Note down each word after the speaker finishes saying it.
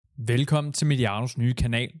Velkommen til Medianos nye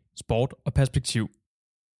kanal, Sport og Perspektiv.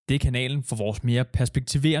 Det er kanalen for vores mere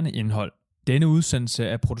perspektiverende indhold. Denne udsendelse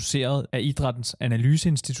er produceret af Idrættens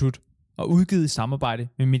Analyseinstitut og udgivet i samarbejde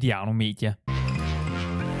med Mediano Media.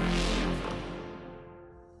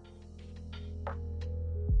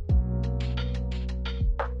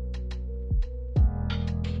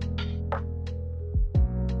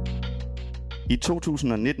 I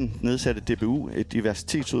 2019 nedsatte DBU et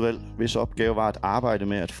diversitetsudvalg, hvis opgave var at arbejde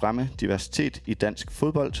med at fremme diversitet i dansk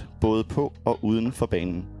fodbold, både på og uden for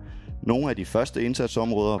banen. Nogle af de første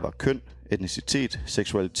indsatsområder var køn, etnicitet,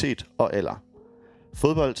 seksualitet og alder.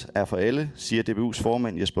 Fodbold er for alle, siger DBU's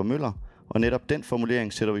formand Jesper Møller, og netop den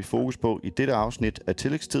formulering sætter vi fokus på i dette afsnit af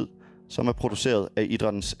Tillægstid, som er produceret af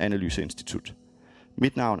Idrættens Analyseinstitut.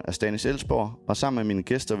 Mit navn er Stanis Elsborg, og sammen med mine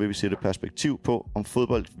gæster vil vi sætte perspektiv på, om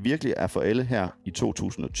fodbold virkelig er for alle her i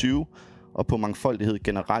 2020, og på mangfoldighed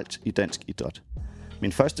generelt i dansk idræt.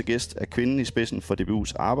 Min første gæst er kvinden i spidsen for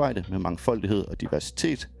DBU's arbejde med mangfoldighed og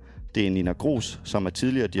diversitet. Det er Nina Gros, som er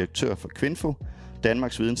tidligere direktør for Kvinfo,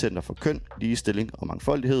 Danmarks Videnscenter for Køn, Ligestilling og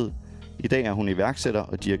Mangfoldighed. I dag er hun iværksætter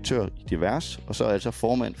og direktør i Divers, og så er altså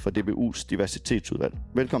formand for DBU's diversitetsudvalg.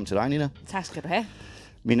 Velkommen til dig, Nina. Tak skal du have.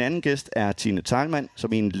 Min anden gæst er Tine Teilmann,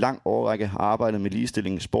 som i en lang årrække har arbejdet med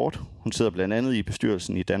ligestilling i sport. Hun sidder blandt andet i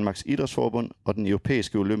bestyrelsen i Danmarks Idrætsforbund og den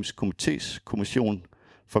europæiske olympiske komités kommission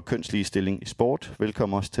for kønsligestilling i sport.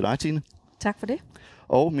 Velkommen også til dig, Tine. Tak for det.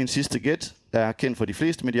 Og min sidste gæst er kendt for de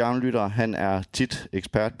fleste Mediano-lyttere. Han er tit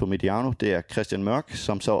ekspert på Mediano. Det er Christian Mørk,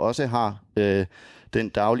 som så også har den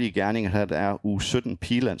daglige gerning, at han er U17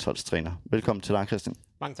 pigelandsholdstræner. Velkommen til dig, Christian.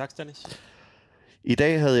 Mange tak, Stanis. I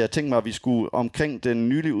dag havde jeg tænkt mig, at vi skulle omkring den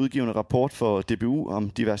nylig udgivende rapport for DBU om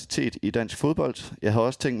diversitet i dansk fodbold. Jeg havde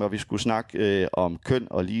også tænkt mig, at vi skulle snakke om køn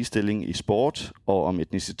og ligestilling i sport, og om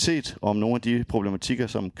etnicitet, og om nogle af de problematikker,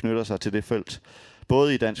 som knytter sig til det felt.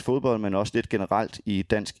 Både i dansk fodbold, men også lidt generelt i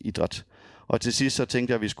dansk idræt. Og til sidst så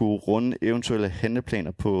tænkte jeg, at vi skulle runde eventuelle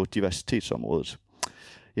handleplaner på diversitetsområdet.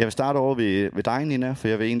 Jeg vil starte over ved dig, Nina, for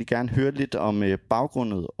jeg vil egentlig gerne høre lidt om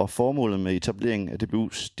baggrunden og formålet med etableringen af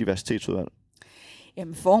DBU's diversitetsudvalg.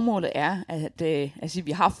 Jamen, formålet er, at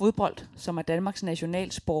vi har fodbold, som er Danmarks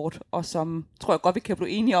nationalsport, og som, tror jeg godt, vi kan blive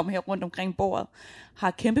enige om her rundt omkring bordet,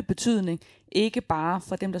 har kæmpe betydning, ikke bare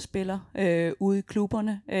for dem, der spiller ude i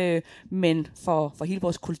klubberne, men for hele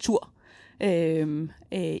vores kultur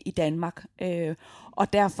i Danmark.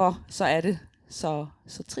 Og derfor så er det så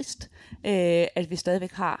trist, at vi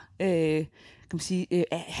stadigvæk har kan man sige,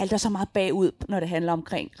 halter så meget bagud, når det handler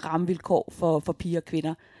omkring rammevilkår for piger og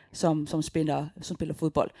kvinder, som spiller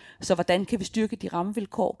fodbold. Så hvordan kan vi styrke de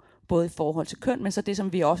rammevilkår, både i forhold til køn, men så det,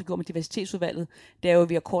 som vi også gjort med diversitetsudvalget, det er jo, at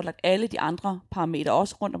vi har kortlagt alle de andre parametre,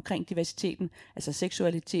 også rundt omkring diversiteten, altså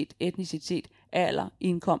seksualitet, etnicitet, alder,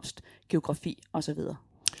 indkomst, geografi osv.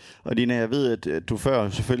 Og Lina, jeg ved, at du før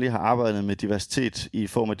selvfølgelig har arbejdet med diversitet i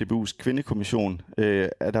form af DBU's kvindekommission.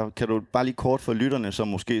 Kan du bare lige kort for lytterne, som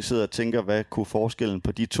måske sidder og tænker, hvad kunne forskellen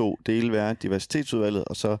på de to dele være, diversitetsudvalget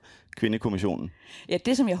og så kvindekommissionen? Ja,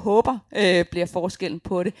 det som jeg håber bliver forskellen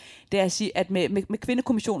på det, det er at sige, at med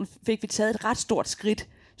kvindekommissionen fik vi taget et ret stort skridt,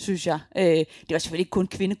 synes jeg. Det var selvfølgelig ikke kun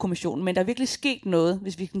kvindekommissionen, men der er virkelig sket noget,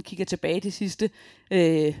 hvis vi kigger tilbage de sidste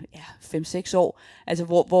 5-6 år, altså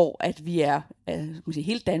hvor at vi er,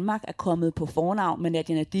 hele Danmark er kommet på fornavn med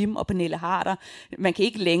Nadia Nadim og Pernille Harder. Man kan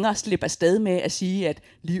ikke længere slippe afsted med at sige, at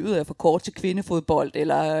livet er for kort til kvindefodbold,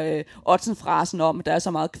 eller Ottsen-frasen om, at der er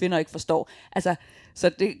så meget kvinder ikke forstår. Altså,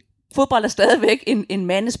 så det fodbold er stadigvæk en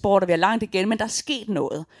mandesport, og vi er langt igen, men der er sket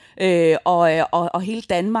noget. Og hele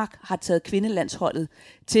Danmark har taget kvindelandsholdet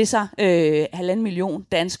til sig. 1,5 million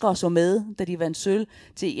danskere så med, da de vandt sølv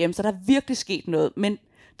til EM, så der er virkelig sket noget. Men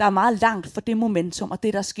der er meget langt for det momentum, og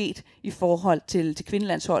det, der er sket i forhold til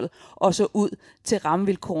kvindelandsholdet, og så ud til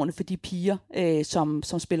rammevilkårene for de piger,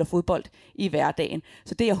 som spiller fodbold i hverdagen.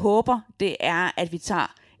 Så det, jeg håber, det er, at vi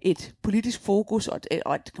tager et politisk fokus og et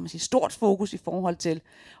kan man sige, stort fokus i forhold til,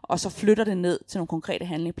 og så flytter det ned til nogle konkrete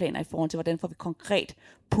handlingsplaner i forhold til, hvordan får vi konkret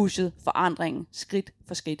pushet forandringen skridt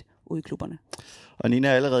for skridt ude i klubberne. Og Nina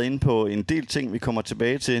er allerede inde på en del ting, vi kommer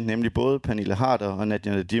tilbage til, nemlig både Pernille Harder og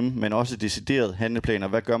Nadia Nadim, men også deciderede handleplaner.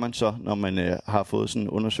 Hvad gør man så, når man har fået sådan en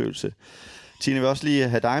undersøgelse? Tine, vil også lige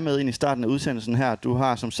have dig med ind i starten af udsendelsen her. Du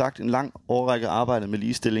har som sagt en lang årrække arbejdet med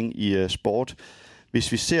ligestilling i sport.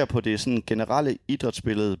 Hvis vi ser på det sådan generelle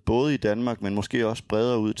idrætsbillede, både i Danmark, men måske også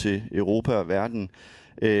bredere ud til Europa og verden,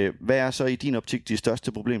 hvad er så i din optik de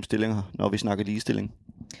største problemstillinger, når vi snakker ligestilling?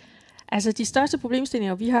 Altså de største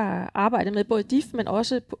problemstillinger, vi har arbejdet med, både i DIF, men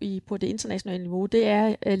også på det internationale niveau, det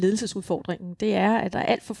er ledelsesudfordringen. Det er, at der er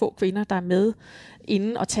alt for få kvinder, der er med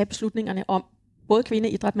inden og tage beslutningerne om, både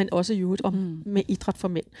kvindeidræt, men også i øvrigt med idræt for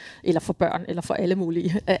mænd, eller for børn, eller for alle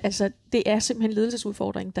mulige. Altså, det er simpelthen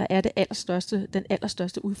ledelsesudfordringen, der er den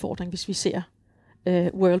allerstørste udfordring, hvis vi ser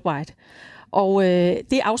worldwide. Og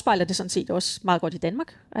det afspejler det sådan set også meget godt i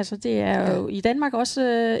Danmark. Altså, det er jo i Danmark også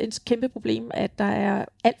et kæmpe problem, at der er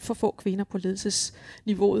alt for få kvinder på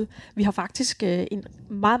ledelsesniveauet. Vi har faktisk en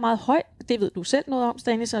meget, meget høj, det ved du selv noget om,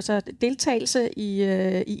 Stanis, altså deltagelse i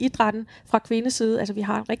idrætten fra kvindeside. Altså, vi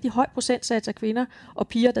har en rigtig høj procentsats af kvinder og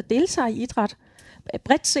piger, der deltager i idræt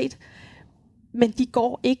bredt set, men de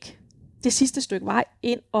går ikke det sidste stykke vej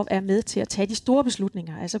ind og er med til at tage de store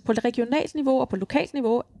beslutninger. Altså på det regionalt niveau og på lokalt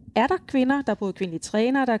niveau er der kvinder, der er både kvindelige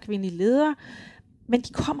trænere, der er kvindelige ledere, men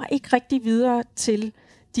de kommer ikke rigtig videre til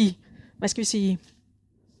de, hvad skal vi sige,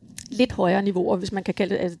 lidt højere niveauer, hvis man kan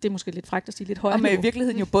kalde det, altså det er måske lidt frækt at sige lidt højere niveau. Og niveau. i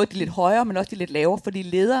virkeligheden jo både de lidt højere, men også de lidt lavere, fordi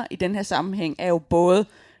ledere i den her sammenhæng er jo både,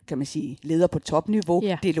 kan man sige, ledere på topniveau,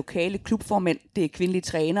 det er lokale klubformænd, det er kvindelige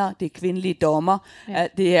trænere, det er kvindelige dommer,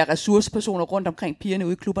 det er ressourcepersoner rundt omkring pigerne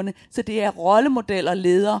ude i klubberne, så det er rollemodeller,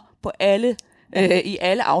 ledere på alle, i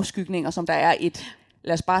alle afskygninger, som der er et,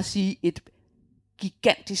 lad os bare sige, et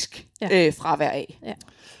gigantisk fravær af. Ja.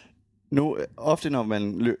 Nu, ofte når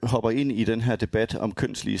man hopper ind i den her debat om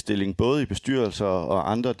kønsligestilling, både i bestyrelser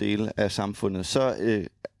og andre dele af samfundet, så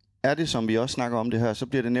er det, som vi også snakker om det her, så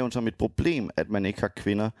bliver det nævnt som et problem, at man ikke har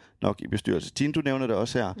kvinder nok i bestyrelser. Tine, du nævner det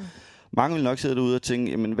også her. Mange vil nok sidde derude og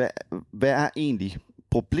tænke, jamen, hvad er egentlig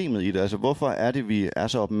problemet i det? Altså, hvorfor er det, vi er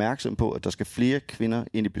så opmærksomme på, at der skal flere kvinder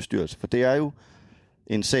ind i bestyrelser? For det er jo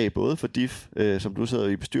en sag både for DIF, som du sidder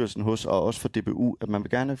i bestyrelsen hos, og også for DBU, at man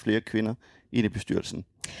vil gerne have flere kvinder ind i bestyrelsen.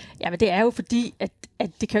 Ja, men det er jo fordi, at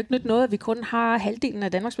det kan jo ikke nytte noget, at vi kun har halvdelen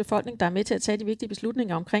af Danmarks befolkning, der er med til at tage de vigtige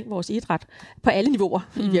beslutninger omkring vores idræt på alle niveauer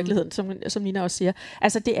i virkeligheden, som Nina også siger.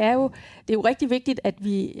 Altså det er jo rigtig vigtigt, at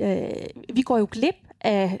vi går jo glip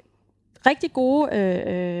af rigtig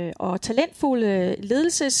gode og talentfulde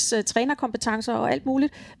trænerkompetencer og alt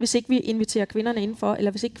muligt, hvis ikke vi inviterer kvinderne indenfor,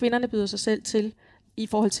 eller hvis ikke kvinderne byder sig selv til i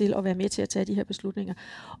forhold til at være med til at tage de her beslutninger.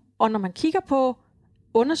 Og når man kigger på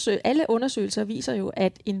alle undersøgelser viser jo,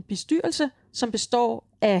 at en bestyrelse, som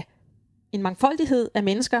består af en mangfoldighed af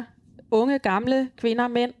mennesker, unge, gamle, kvinder,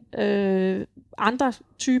 mænd, andre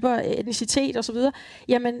typer, etnicitet osv.,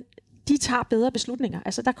 jamen, de tager bedre beslutninger.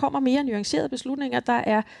 Altså, der kommer mere nuancerede beslutninger.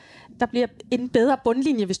 Der bliver en bedre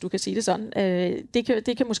bundlinje, hvis du kan sige det sådan.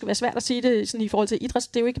 Det kan måske være svært at sige det sådan i forhold til idræt.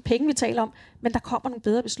 Det er jo ikke penge, vi taler om, men der kommer nogle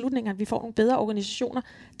bedre beslutninger. Vi får nogle bedre organisationer,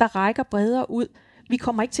 der rækker bredere ud. Vi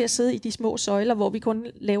kommer ikke til at sidde i de små søjler, hvor vi kun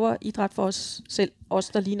laver idræt for os selv, os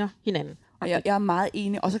der ligner hinanden. Og jeg er meget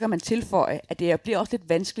enig, og så kan man tilføje, at det bliver også lidt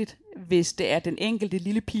vanskeligt, hvis det er den enkelte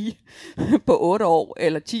lille pige på 8 år,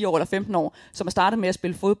 eller 10 år, eller 15 år, som har startet med at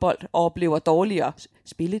spille fodbold, og oplever dårligere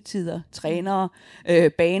spilletider, trænere,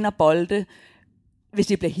 baner, bolde. Hvis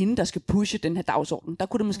det bliver hende, der skal pushe den her dagsorden, der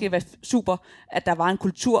kunne det måske være super, at der var en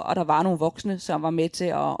kultur, og der var nogle voksne, som var med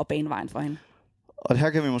til at bane vejen for hende. Og her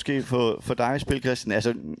kan vi måske få dig i spil, Christian.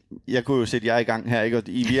 Altså, jeg kunne jo sætte jer i gang her, ikke? Og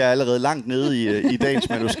vi er allerede langt nede i dagens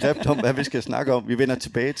manuskript om, hvad vi skal snakke om. Vi vender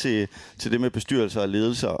tilbage til det med bestyrelser og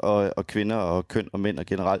ledelser og kvinder og køn og mænd og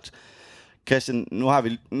generelt. Christian,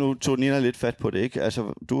 nu tog Nina lidt fat på det, ikke?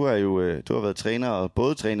 Altså, du har været træner, og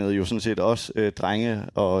både trænede jo sådan set også drenge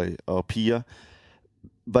og piger.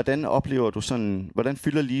 Hvordan oplever du sådan, hvordan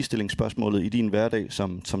fylder ligestillingsspørgsmålet i din hverdag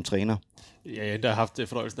som træner? Ja, jeg har haft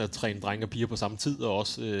fornøjelsen af at træne drenge og piger på samme tid, og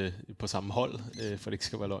også på samme hold, for det ikke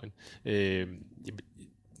skal være løgn.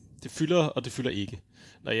 Det fylder, og det fylder ikke.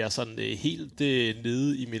 Når jeg er sådan helt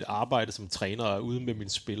nede i mit arbejde som træner, og ude med mine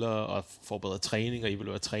spillere, og forbereder træning og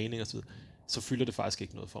evaluerer træning osv., så fylder det faktisk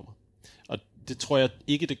ikke noget for mig. Og det tror jeg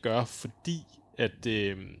ikke, det gør, fordi at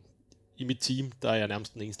i mit team, der er jeg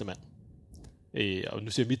nærmest den eneste mand. Og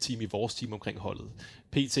nu ser mit team i vores team omkring holdet.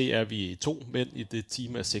 PT er vi 2 mænd i det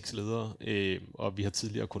team af 6 ledere, og vi har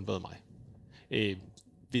tidligere kun været mig.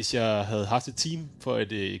 Hvis jeg havde haft et team for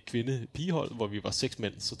et kvinde-pigehold, hvor vi var 6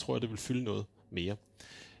 mænd, så tror jeg, det ville fylde noget mere.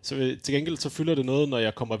 Så til gengæld så fylder det noget, når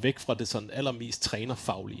jeg kommer væk fra det sådan allermest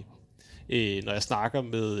trænerfaglige. Når jeg snakker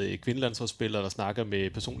med kvindelandsholdsspillere, eller snakker med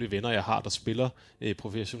personlige venner, jeg har, der spiller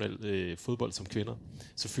professionel fodbold som kvinder,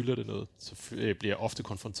 så fylder det noget. Så bliver jeg ofte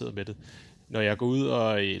konfronteret med det. Når jeg går ud,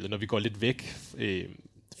 eller når vi går lidt væk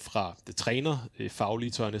fra det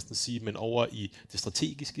trænerfaglige, tør jeg næsten sige, men over i det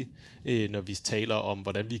strategiske, når vi taler om,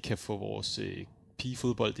 hvordan vi kan få vores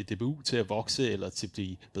pigefodbold i DBU til at vokse, eller til at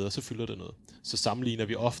blive bedre, så fylder det noget. Så sammenligner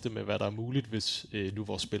vi ofte med, hvad der er muligt, hvis nu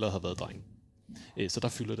vores spillere har været drenge. Så der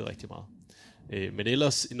fylder det rigtig meget. Men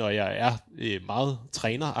ellers, når jeg er meget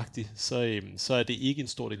træneragtig, så er det ikke en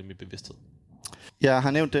stor del af min bevidsthed. Jeg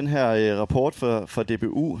har nævnt den her rapport for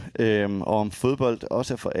DBU om fodbold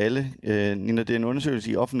også er for alle. Nina, det er en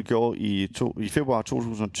undersøgelse, I offentliggjorde i februar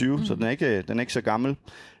 2020, så den er ikke så gammel.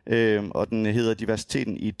 Og den hedder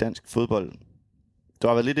Diversiteten i dansk fodbold. Du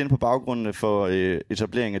har været lidt inde på baggrunden for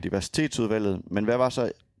etablering af diversitetsudvalget, men hvad var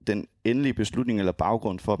så den endelige beslutning eller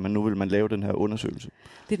baggrund for, at nu vil man lave den her undersøgelse?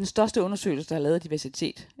 Det er den største undersøgelse, der har lavet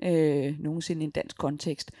diversitet nogensinde i en dansk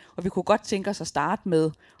kontekst. Og vi kunne godt tænke os at starte med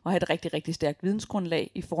at have et rigtig, rigtig stærkt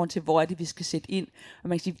vidensgrundlag i forhold til, hvor er det, vi skal sætte ind. Og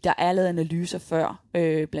man kan sige, der er lavet analyser før,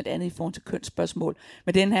 blandt andet i forhold til kønsspørgsmål.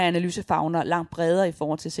 Men den her analyse favner langt bredere i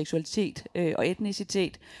forhold til seksualitet og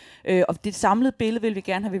etnicitet. Og det samlede billede vil vi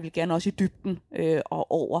gerne have. Vi vil gerne også i dybden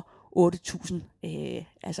og over 8.000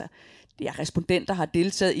 respondenter har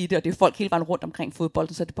deltaget i det, og det er folk hele vejen rundt omkring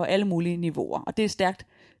fodbolden, så det er på alle mulige niveauer. Og det er et stærkt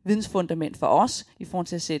vidensfundament for os, i forhold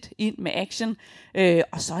til at sætte ind med action.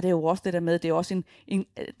 Og så er det jo også det der med, det er også det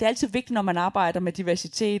er altid vigtigt, når man arbejder med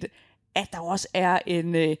diversitet, at der også er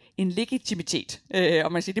en legitimitet.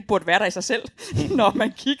 Og man siger, det burde være der i sig selv, når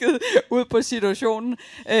man kiggede ud på situationen.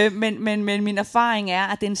 Men min erfaring er,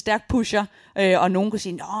 at det er en stærk pusher, og nogen kan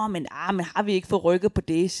sige, men har vi ikke fået rykket på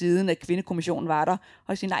det, siden at kvindekommissionen var der? Og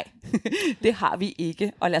jeg siger, nej, det har vi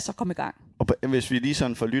ikke, og lad os så komme i gang. Og hvis vi lige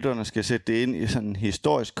sådan for lytterne skal sætte det ind i sådan en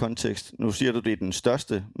historisk kontekst, nu siger du, det er den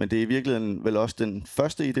største, men det er i virkeligheden vel også den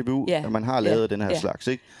første i DBU, at man har lavet den her slags,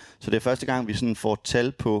 ikke? Så det er første gang, vi sådan får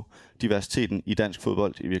tal på diversiteten i dansk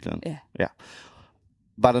fodbold i virkeligheden. Ja.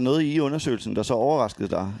 Var der noget i undersøgelsen, der så overraskede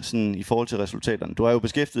dig sådan, i forhold til resultaterne? Du har jo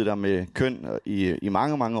beskæftiget dig med køn i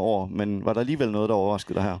mange, mange år, men var der alligevel noget, der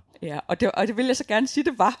overraskede dig her? Ja, og det vil jeg så gerne sige,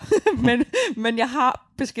 det var. men jeg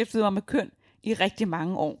har beskæftiget mig med køn i rigtig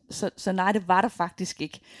mange år, så nej, det var der faktisk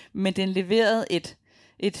ikke. Men den leverede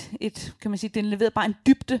kan man sige, den leverede bare en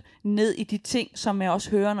dybde ned i de ting, som jeg også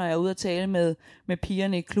hører, når jeg er ude at tale med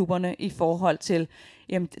pigerne i klubberne i forhold til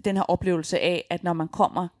den her oplevelse af, at når man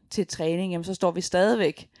kommer til træning, så står vi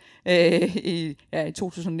stadigvæk i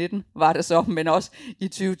 2019 var det så, men også i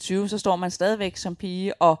 2020, så står man stadigvæk som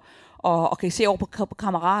pige og kan se over på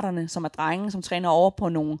kammeraterne, som er drenge, som træner over på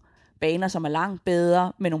nogle baner, som er langt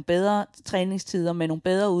bedre, med nogle bedre træningstider, med nogle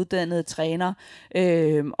bedre uddannede træner,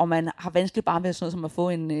 og man har vanskeligt bare ved sådan noget som at få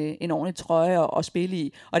en ordentlig trøje at spille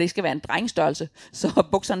i, og det skal være en drengestørrelse, så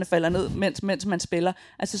bukserne falder ned, mens man spiller.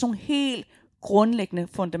 Altså sådan helt grundlæggende,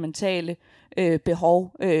 fundamentale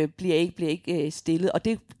behov bliver ikke stillet, og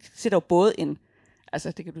det sætter jo både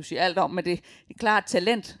altså det kan du sige alt om, men det er klart,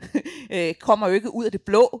 talent kommer jo ikke ud af det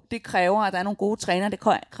blå. Det kræver, at der er nogle gode trænere, det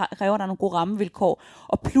kræver, at der er nogle gode rammevilkår.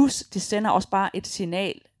 Og plus, det sender også bare et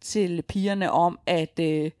signal til pigerne om, at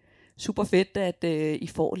super fedt, at I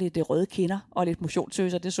får lidt røde kinder og lidt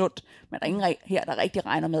motionssøser, det er sundt. Men der er ingen her, der rigtig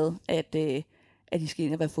regner med, at I skal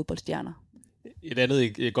ind og være fodboldstjerner. Et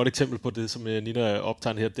andet et godt eksempel på det, som Nina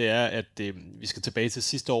optegner her, det er, at vi skal tilbage til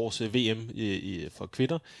sidste års VM for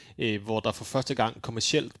kvinder, hvor der for første gang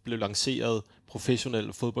kommercielt blev lanceret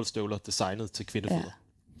professionelle fodboldstøvler designet til kvindefødder.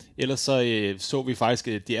 Ja. Ellers så vi faktisk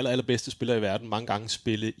de allerbedste spillere i verden mange gange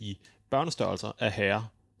spille i børnestørrelser af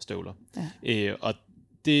herrestøvler. Ja. Og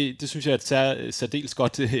det synes jeg er et særdeles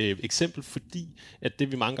godt eksempel, fordi at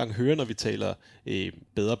det vi mange gange hører, når vi taler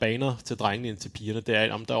bedre baner til drengene end til pigerne, det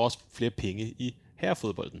er, om der er også flere penge i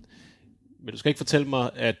herrefodbolden. Men du skal ikke fortælle mig,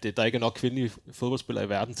 at der ikke er nok kvindelige fodboldspillere i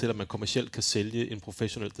verden til, at man kommercielt kan sælge en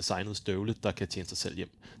professionelt designet støvle, der kan tjene sig selv hjem.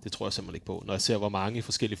 Det tror jeg simpelthen ikke på, når jeg ser, hvor mange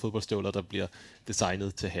forskellige fodboldstøvler, der bliver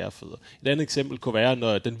designet til herrefødder. Et andet eksempel kunne være,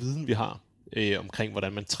 når den viden, vi har omkring,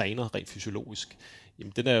 hvordan man træner rent fysiologisk,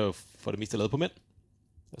 jamen den er jo for det meste lavet på mænd.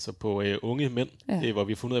 Altså på unge mænd, hvor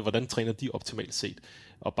vi har fundet ud af, hvordan træner de optimalt set.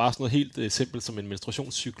 Og bare sådan noget helt simpelt som en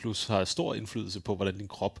menstruationscyklus har stor indflydelse på, hvordan din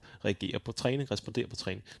krop reagerer på træning, responderer på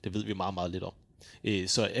træning. Det ved vi meget, meget lidt om.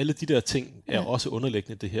 Så alle de der ting er også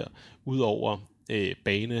underliggende det her, udover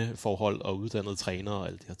baneforhold og uddannede trænere og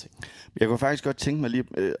alle de her ting. Jeg kunne faktisk godt tænke mig lige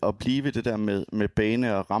at blive ved det der med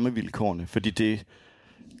bane- og rammevilkårene, fordi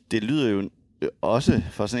det lyder jo også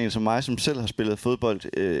for sådan en som mig, som selv har spillet fodbold,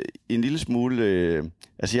 en lille smule.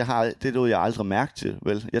 Altså det er noget, jeg aldrig mærket til,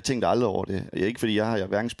 vel? Jeg tænkte aldrig over det. Ikke fordi jeg har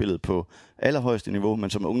hverken spillet på allerhøjeste niveau, men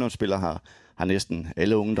som ungdomsspiller har næsten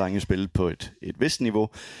alle unge drenge spillet på et vist niveau.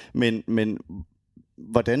 Men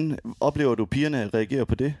hvordan oplever du pigerne reagerer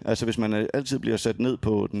på det? Altså hvis man altid bliver sat ned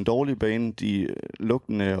på den dårlige bane, de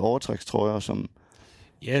lugtende overtrækstrøjer, som...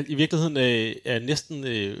 Ja, i virkeligheden er næsten...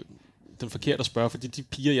 den forkerte at spørge, fordi de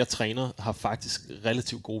piger, jeg træner, har faktisk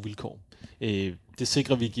relativt gode vilkår. Det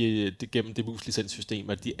sikrer vi gennem DBU's licenssystem,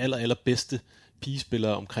 at de allerbedste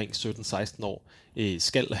pigespillere omkring 17-16 år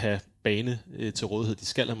skal have bane til rådighed, de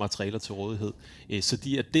skal have materialer til rådighed, så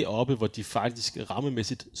de er deroppe, hvor de faktisk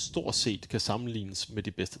rammemæssigt stort set kan sammenlignes med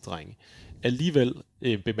de bedste drenge. Alligevel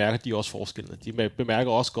bemærker de også forskellene. De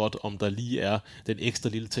bemærker også godt, om der lige er den ekstra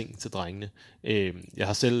lille ting til drengene. Jeg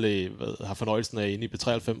har selv har fornøjelsen af inde i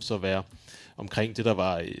B93 at være omkring det, der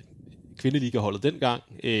var kvindeligaholdet dengang,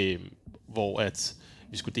 hvor at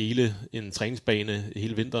vi skulle dele en træningsbane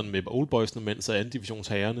hele vinteren med oldboysene, mens anden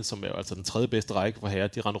divisionsherrerne, som er altså den tredje bedste række for herrer,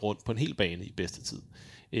 de rendte rundt på en hel bane i bedste tid.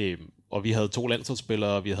 Og vi havde 2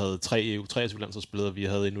 landsholdsspillere, vi havde 3 U23 landsholdsspillere, vi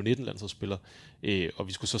havde en U19 landsholdsspillere, og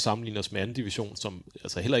vi skulle så sammenligne os med anden division, som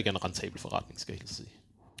altså heller ikke er en rentabel forretning, skal jeg helt sige.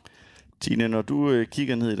 Tine, når du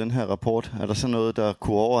kigger ned i den her rapport, er der så noget, der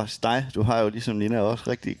kunne overraske dig? Du har jo ligesom Nina også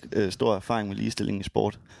rigtig stor erfaring med ligestilling i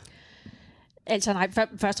sport. Altså nej,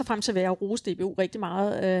 først og fremmest så vil jeg rose DBU rigtig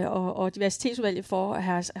meget, og diversitetsudvalget for at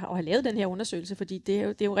have lavet den her undersøgelse, fordi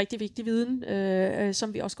det er jo rigtig vigtig viden,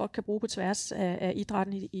 som vi også godt kan bruge på tværs af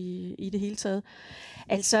idrætten i det hele taget.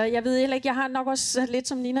 Altså, jeg ved heller ikke, jeg har nok også lidt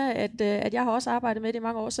som Nina, at jeg har også arbejdet med det i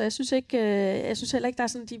mange år, så jeg synes heller ikke, der er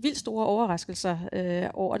sådan de vildt store overraskelser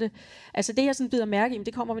over det. Altså det, jeg sådan bider mærke i,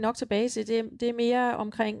 det kommer vi nok tilbage til, det er mere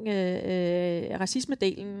omkring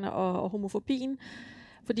racismedelen og homofobien.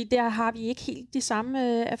 Fordi der har vi ikke helt de samme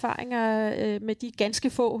erfaringer med de ganske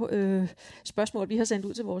få spørgsmål, vi har sendt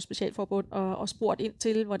ud til vores specialforbund og spurgt ind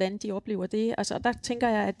til, hvordan de oplever det. Altså, der tænker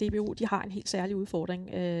jeg, at DBU de har en helt særlig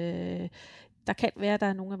udfordring. Der kan være, at der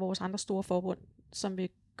er nogle af vores andre store forbund, som vil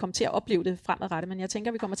komme til at opleve det fremadrettet, men jeg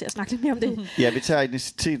tænker, vi kommer til at snakke lidt mere om det. Ja, vi tager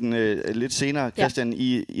etniciteten lidt senere. Christian,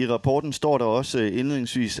 i rapporten står der også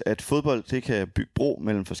indledningsvis, at fodbold det kan bygge bro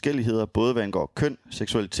mellem forskelligheder, både hvad angår køn,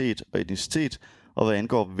 seksualitet og etnicitet, og hvad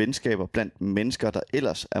angår venskaber blandt mennesker, der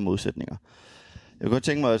ellers er modsætninger. Jeg kunne godt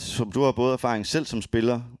tænke mig, at som du har både erfaring selv som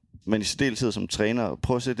spiller, men i særdeleshed som træner,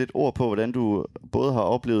 prøv at sætte lidt ord på, hvordan du både har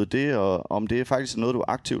oplevet det, og om det er faktisk noget, du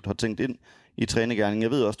aktivt har tænkt ind i trænergerningen.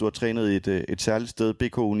 Jeg ved også, du har trænet et særligt sted,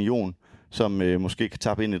 BK Union, som måske kan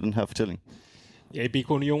tappe ind i den her fortælling. Ja, i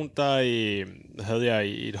BK Union, der havde jeg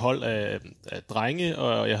et hold af drenge,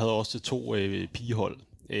 og jeg havde også 2 pigehold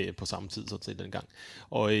på samme tid, sådan set dengang.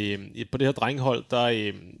 Og på det her drengehold,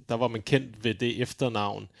 der var man kendt ved det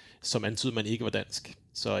efternavn, som antydede, man ikke var dansk.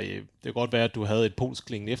 Så det kan godt være, at du havde et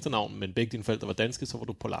polskklingende efternavn, men begge dine forældre var danske, så var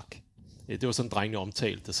du polak. Det var sådan, drengene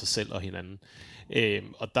omtalte sig selv og hinanden.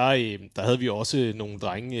 Og der havde vi også nogle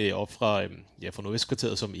drenge op fra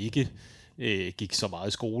Nordvestkvarteret, som ikke gik så meget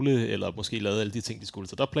i skole, eller måske lavede alle de ting, de skulle.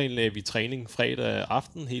 Så der planlagde vi træning fredag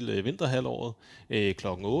aften, hele vinterhalvåret,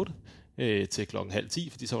 klokken 8 til klokken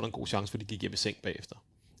 9:30, fordi så var der en god chance, for de gik hjem i seng bagefter.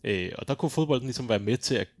 Og der kunne fodbolden ligesom være med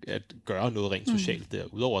til at gøre noget rent socialt der.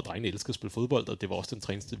 Udover at drengene elsker at spille fodbold, og det var også den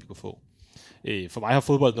træningstid, vi kunne få. For mig har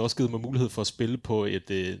fodbolden også givet mig mulighed for at spille på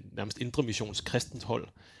et nærmest indre missions kristent hold,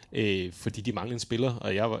 fordi de manglede en spiller,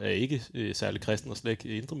 og jeg er ikke særlig kristen og slet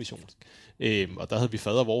ikke indre missionsk. Og der havde vi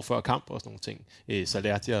fader vor før kamp og sådan nogle ting. Så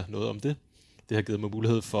lærte jeg noget om det. Det har givet mig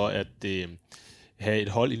mulighed for at have et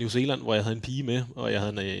hold i New Zealand, hvor jeg havde en pige med, og jeg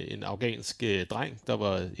havde en afghansk dreng, der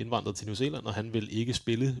var indvandret til New Zealand, og han ville ikke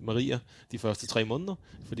spille Maria de første 3 måneder,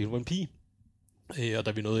 fordi hun var en pige. Og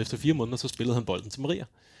da vi nåede efter 4 måneder, så spillede han bolden til Maria.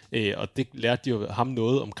 Og det lærte jo ham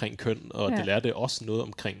noget omkring køn, og det lærte også noget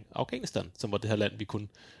omkring Afghanistan, som var det her land, vi kun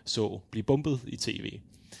så blive bombet i tv.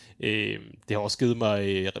 Det har også givet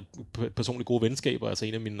mig personligt gode venskaber. Altså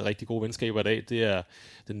en af mine rigtig gode venskaber i dag, det er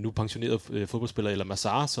den nu pensionerede fodboldspiller Ella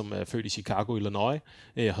Massar, som er født i Chicago, Illinois,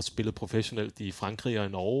 har spillet professionelt i Frankrig og i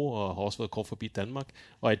Norge, og har også været kort forbi Danmark.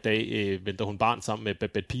 Og i dag venter hun barn sammen med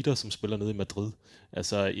Babette Peter, som spiller nede i Madrid.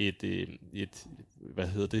 Altså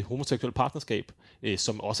et homoseksuelt partnerskab,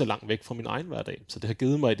 som også er langt væk fra min egen hverdag. Så det har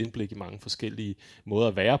givet mig et indblik i mange forskellige måder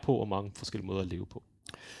at være på, og mange forskellige måder at leve på.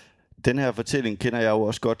 Den her fortælling kender jeg jo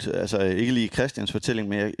også godt, altså ikke lige Christians fortælling,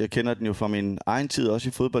 men jeg kender den jo fra min egen tid, også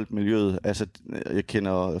i fodboldmiljøet. Altså, jeg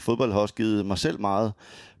kender fodbold, har også givet mig selv meget,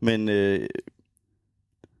 men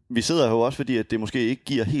vi sidder jo også, fordi at det måske ikke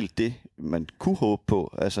giver helt det, man kunne håbe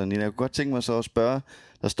på. Altså, Nina, jeg kunne godt tænke mig så at spørge,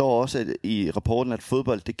 der står også i rapporten, at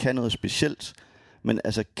fodbold, det kan noget specielt, men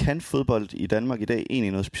altså, kan fodbold i Danmark i dag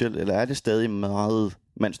egentlig noget specielt, eller er det stadig meget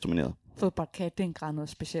mandsdomineret? Fodbold kan i den grad noget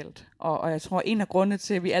specielt. Og jeg tror, en af grundene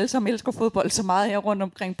til, at vi alle sammen elsker fodbold så meget her rundt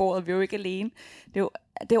omkring bordet, vi er jo ikke alene. Det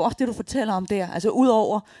er jo også det, du fortæller om der. Altså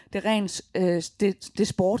udover det rent det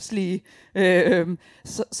sportslige,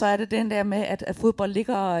 så er det den der med, at fodbold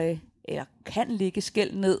ligger, eller kan ligge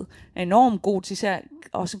skæld ned. Er enormt god til, især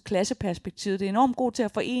også klasseperspektivet. Det er enormt god til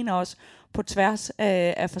at forene os på tværs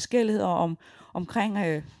af forskelligheder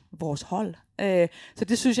omkring vores hold. Så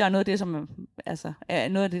det synes jeg er noget af det, som er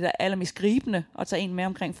noget af det, der er allermest gribende at tage ind med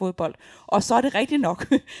omkring fodbold. Og så er det rigtigt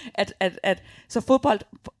nok, at så fodbold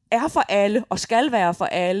er for alle, og skal være for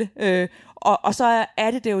alle, og så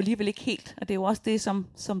er det jo alligevel ikke helt, og det er jo også det,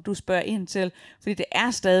 som du spørger ind til, fordi det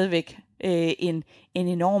er stadigvæk en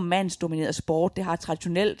enorm mandsdomineret sport. Det har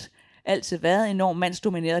traditionelt altid været enormt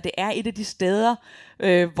mandsdomineret. Det er et af de steder,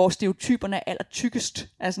 hvor stereotyperne er allertykkest.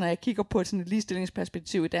 Altså når jeg kigger på sådan et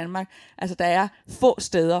ligestillingsperspektiv i Danmark, altså der er få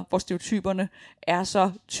steder, hvor stereotyperne er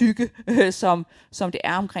så tykke, som det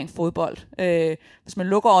er omkring fodbold. Hvis man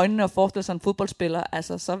lukker øjnene og forestiller sig en fodboldspiller,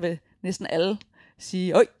 altså så vil næsten alle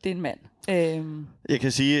sige, øj, det er en mand. Jeg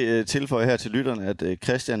kan tilføje her til lytterne, at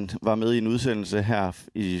Christian var med i en udsendelse her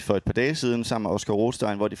for et par dage siden sammen med Oscar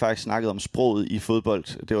Rothstein, hvor de faktisk snakkede om sproget i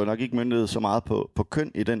fodbold. Det var nok ikke møntet så meget på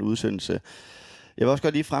køn i den udsendelse. Jeg vil også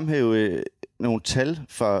godt lige fremhæve nogle tal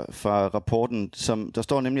fra rapporten, som der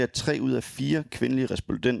står nemlig, at 3 ud af 4 kvindelige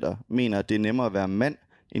respondenter mener, at det er nemmere at være mand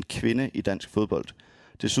end kvinde i dansk fodbold.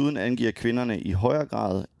 Desuden angiver kvinderne i højere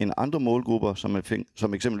grad end andre målgrupper,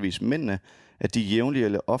 som eksempelvis mændene, at de jævnligt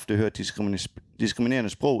eller ofte hører diskriminerende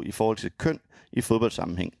sprog i forhold til køn i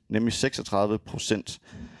fodboldsammenhæng, nemlig 36%.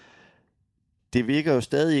 Det virker jo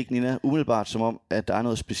stadig ikke, Nina, umiddelbart som om, at der er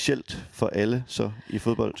noget specielt for alle så i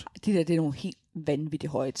fodbold. Det er nogle helt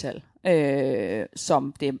vanvittigt høje tal,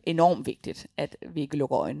 som det er enormt vigtigt, at vi ikke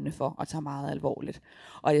lukker øjnene for og tager meget alvorligt.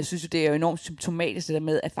 Og jeg synes jo, det er jo enormt symptomatisk det der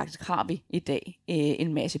med, at faktisk har vi i dag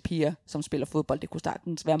en masse piger, som spiller fodbold. Det kunne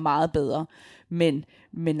sagtens være meget bedre. Men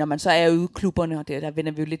når man så er ude i klubberne, og der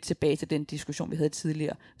vender vi jo lidt tilbage til den diskussion, vi havde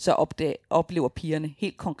tidligere, så oplever pigerne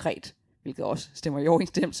helt konkret, hvilket også stemmer i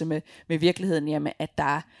overensstemmelse med virkeligheden, jamen,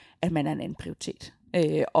 at man er en anden prioritet.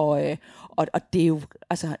 Og det er jo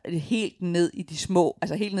altså helt ned i de små,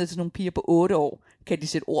 altså helt ned til nogle piger på 8 år, kan de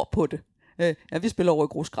sætte ord på det. Ja, vi spiller over i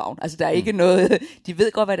grusgraven. Altså der er ikke noget, de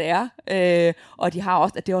ved godt, hvad det er, og de har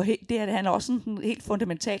også, at det handler også sådan helt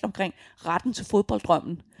fundamentalt omkring retten til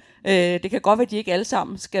fodbolddrømmen. Det kan godt være, at de ikke alle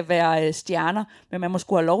sammen skal være stjerner, men man må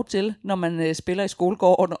sgu have lov til, når man spiller i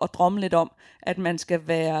skolegården, og drømme lidt om, at man skal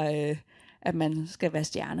være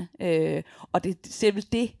stjerne. Og det er selv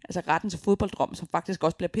det, altså retten til fodbolddrøm, som faktisk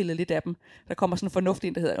også bliver pillet lidt af dem. Der kommer sådan en fornuft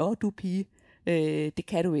ind, der hedder, du er pige. Det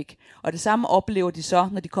kan du ikke. Og det samme oplever de så,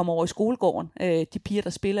 når de kommer over i skolegården. De piger, der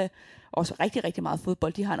spiller også rigtig, rigtig meget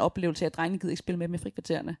fodbold, de har en oplevelse af, at drengene gider ikke spille med dem i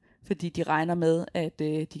frikvartererne, fordi de regner med, at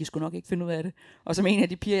de kan sgu nok ikke finde ud af det. Og som en af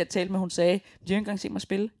de piger, jeg talte med, hun sagde, de har ikke engang set mig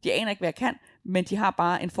spille. De aner ikke, hvad jeg kan, men de har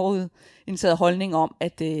bare en forudindtaget holdning om,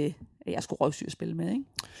 at jeg skulle røvsyg at spille med, ikke?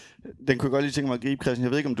 Den kunne jeg godt lige tænke mig at gribe, Christian.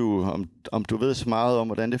 Jeg ved ikke, om du ved så meget om,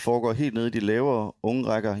 hvordan det foregår helt nede i de lavere unge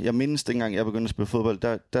rækker. Jeg mindes, dengang jeg begyndte at spille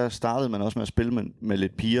fodbold, der startede man også med at spille med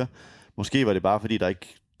lidt piger. Måske var det bare, fordi der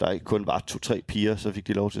ikke kun var 2-3 piger, så fik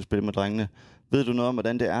de lov til at spille med drengene. Ved du noget om,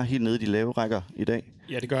 hvordan det er helt nede i de lave rækker i dag?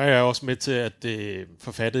 Ja, det gør jeg også med til at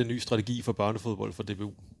forfatte en ny strategi for børnefodbold for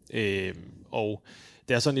DBU. Og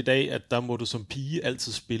det er sådan i dag, at der må du som pige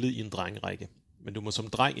altid spille i en drengerække. Men du må som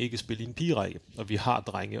dreng ikke spille i en pigerække, og vi har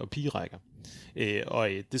drenge- og pigerækker. Og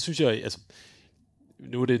det synes jeg, altså,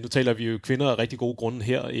 nu taler vi jo kvinder af rigtig gode grunde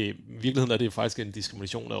her. I virkeligheden er det jo faktisk en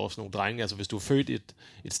diskrimination af også nogle drenge. Altså hvis du er født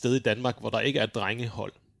et sted i Danmark, hvor der ikke er et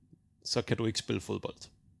drengehold, så kan du ikke spille fodbold.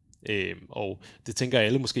 Og det tænker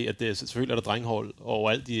alle måske, at det selvfølgelig er der drengehold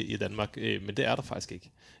overalt i Danmark, men det er der faktisk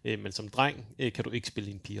ikke. Men som dreng kan du ikke spille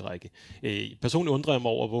i en pigerække. Personligt undrer jeg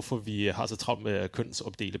mig over, hvorfor vi har så travlt med at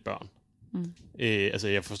kønsopdele børn. Altså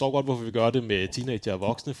jeg forstår godt, hvorfor vi gør det med teenager og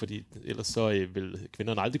voksne, fordi ellers så vil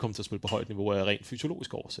kvinderne aldrig komme til at spille på højt niveau af rent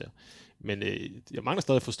fysiologiske årsager. Men jeg mangler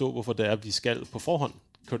stadig at forstå, hvorfor det er, at vi skal på forhånd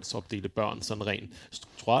kønsopdele børn sådan rent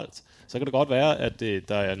strukturelt. Så kan det godt være, at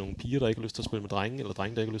der er nogle piger, der ikke har lyst til at spille med drenge, eller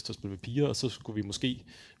drenge, der ikke har lyst til at spille med piger, og så skulle vi måske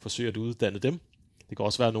forsøge at uddanne dem. Det kan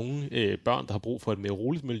også være nogle børn, der har brug for et mere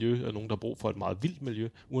roligt miljø, og nogle, der har brug for et meget vildt miljø,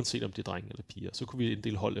 uanset om det er drenge eller piger. Så kunne vi en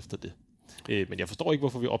del hold efter det. Men jeg forstår ikke,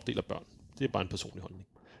 hvorfor vi opdeler børn. Det er bare en personlig holdning.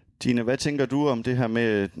 Tine, hvad tænker du om det her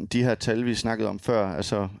med de her tal, vi snakkede om før?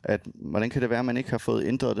 Altså, hvordan kan det være, at man ikke har fået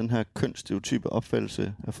ændret den her kønsstereotype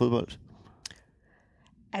opfattelse af fodbold?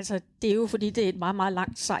 Altså, det er jo fordi, det er et meget, meget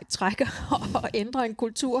langt sejt træk at ændre en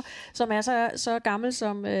kultur, som er så gammel,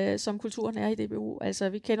 som kulturen er i DBU. Altså,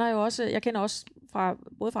 jeg kender også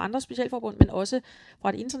både fra andre specialforbund, men også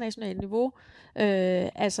fra det internationale niveau,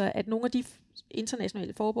 altså, at nogle af de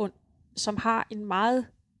internationale forbund, som har en meget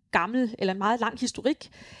gammel eller en meget lang historik,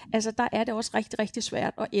 altså der er det også rigtig, rigtig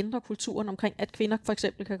svært at ændre kulturen omkring, at kvinder for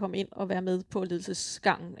eksempel kan komme ind og være med på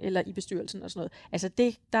ledelsesgangen eller i bestyrelsen og sådan noget. Altså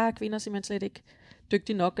der er kvinder simpelthen slet ikke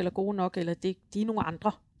dygtige nok eller gode nok, eller de er nogle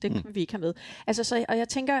andre. Det kan vi ikke have med. Altså, og jeg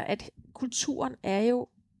tænker, at kulturen er jo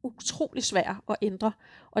utrolig svær at ændre.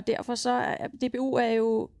 Og derfor så DBU er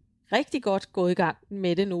jo rigtig godt gået i gang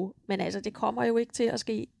med det nu. Men altså, det kommer jo ikke til at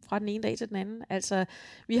ske fra den ene dag til den anden. Altså,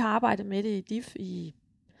 vi har arbejdet med det i DIF i,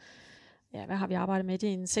 hvad har vi arbejdet med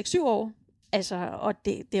det i 6-7 år? Altså, og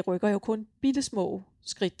det rykker jo kun bittesmå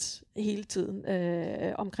skridt hele tiden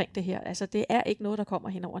omkring det her. Altså, det er ikke noget, der kommer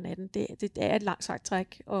hen over natten. Det er et langt sejt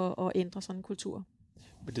træk at ændre sådan en kultur.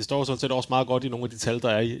 Men det står sådan set også meget godt i nogle af de tal, der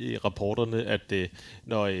er i rapporterne, at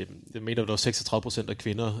når jeg mener, at der er 36% af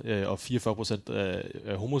kvinder og 44%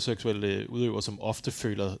 af homoseksuelle udøvere, som ofte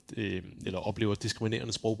føler eller oplever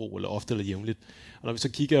diskriminerende sprogbrug, eller ofte eller jævnligt. Og når vi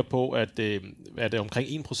så kigger på, at det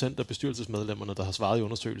omkring 1% af bestyrelsesmedlemmerne, der har svaret i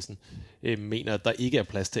undersøgelsen, mener, at der ikke er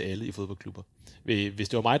plads til alle i fodboldklubber. Hvis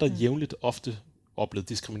det var mig, der jævnligt ofte oplevede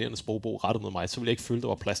diskriminerende sprogbrug rettet mod mig, så ville jeg ikke føle, at der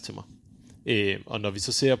var plads til mig. Og når vi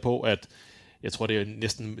så ser på, at jeg tror, det er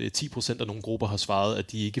næsten 10% af nogle grupper har svaret,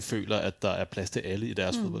 at de ikke føler, at der er plads til alle i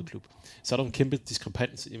deres fodboldklub. Så er der en kæmpe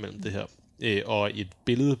diskrepans imellem det her. Og et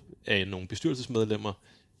billede af nogle bestyrelsesmedlemmer,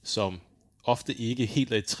 som ofte ikke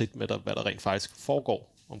helt er i trit med, hvad der rent faktisk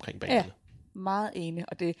foregår omkring banerne. Ja, meget enig,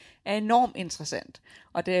 og det er enormt interessant.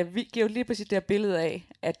 Og vi giver jo lige præcis det her billede af,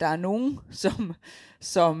 at der er nogen,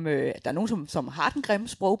 som har den grimme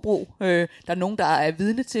sprogbrug. Der er nogen, der er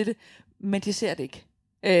vidne til det, men de ser det ikke.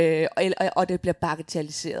 Og det bliver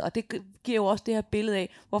bagatelliseret. Og det giver jo også det her billede af,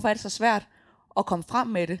 hvorfor er det så svært at komme frem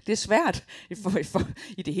med det. Det er svært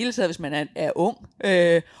i det hele taget, hvis man er ung,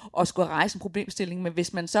 og skulle rejse en problemstilling. Men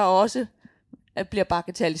hvis man så også bliver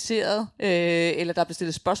bagatelliseret, eller der bliver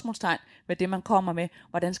stillet spørgsmålstegn med det, man kommer med,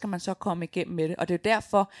 hvordan skal man så komme igennem med det? Og det er jo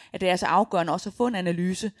derfor, at det er så afgørende også at få en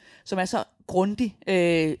analyse, som er så grundig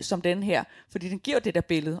som den her. Fordi den giver det der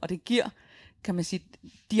billede, og det giver, kan man sige,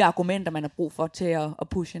 de argumenter, man har brug for til at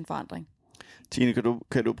pushe en forandring. Tine,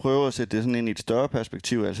 kan du prøve at sætte det sådan ind i et større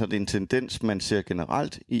perspektiv? Altså det er en tendens, man ser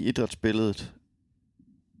generelt i idrætsbilledet?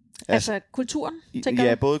 Altså kulturen, tænker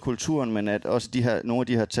ja, både kulturen, men at også nogle af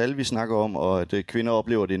de her tal, vi snakker om, og at kvinder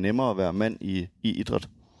oplever det nemmere at være mand i idræt.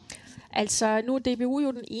 Altså, nu er DBU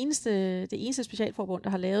jo det eneste specialforbund, der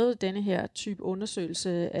har lavet denne her type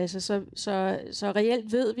undersøgelse. Altså, så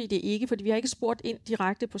reelt ved vi det ikke, fordi vi har ikke spurgt ind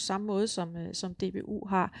direkte på samme måde, som DBU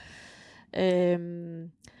har.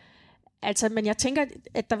 Altså, men jeg tænker,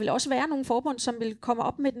 at der vil også være nogle forbund, som vil komme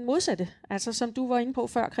op med den modsatte. Altså, som du var inde på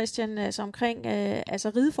før, Christian, altså omkring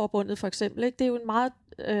rideforbundet for eksempel. Ikke? Det er jo en meget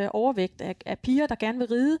overvægt af piger, der gerne vil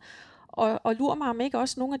ride. Og lurer mig om ikke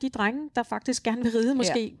også nogle af de drenge, der faktisk gerne vil ride,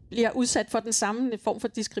 måske bliver udsat for den samme form for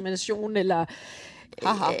diskrimination, eller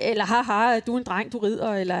haha, du er en dreng, du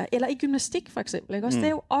rider, eller i gymnastik for eksempel. Ikke? Også, det er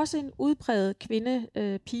jo også en udpræget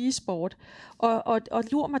kvinde-pigesport. Og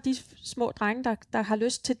lurer mig de små drenge, der har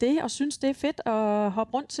lyst til det, og synes det er fedt at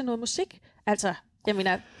hoppe rundt til noget musik. Altså, jeg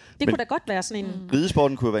mener, det kunne da godt være sådan en...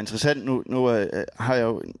 Ridesporten kunne være interessant. Nu har jeg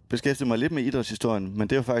jo beskæftiget mig lidt med idrætshistorien, men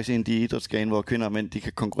det er jo faktisk en af de idrætsgrene, hvor kvinder og mænd de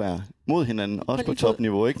kan konkurrere mod hinanden, også på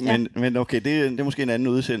topniveau. Ikke? Men okay, det er måske en anden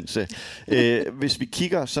udsendelse. Hvis vi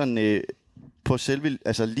kigger sådan på selve...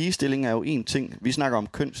 Altså ligestilling er jo en ting. Vi snakker om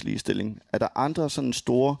kønsligestilling. Er der andre sådan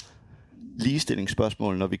store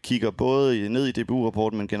ligestillingsspørgsmål, når vi kigger både ned i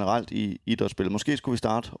DBU-rapporten, men generelt i idrætsspillet? Måske skulle vi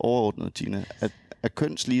starte overordnet, Tina. Er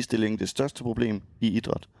kønsligestilling det største problem i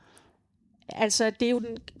idræt? Altså, det er jo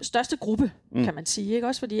den største gruppe, kan man sige. Ikke?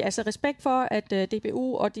 Også fordi, altså respekt for, at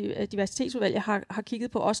DBU og diversitetsudvalget har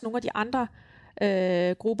kigget på også nogle af de andre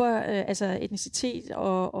grupper, altså etnicitet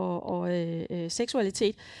og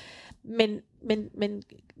seksualitet. Men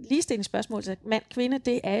ligestillingsspørgsmål, altså mand-kvinde,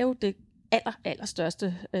 det er jo det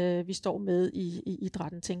allerstørste, vi står med i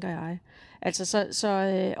idrætten, tænker jeg. Altså,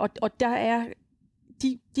 og der er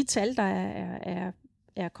de tal, der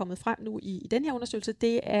er kommet frem nu i den her undersøgelse,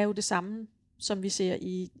 det er jo det samme, som vi ser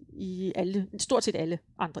i stort set alle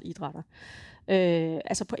andre idrætter.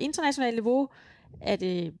 Altså på internationalt niveau er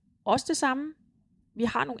det også det samme. Vi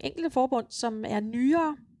har nogle enkelte forbund, som er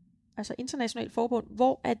nyere, altså internationalt forbund,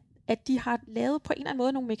 hvor at de har lavet på en eller anden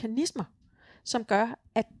måde nogle mekanismer, som gør,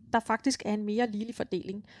 at der faktisk er en mere ligelig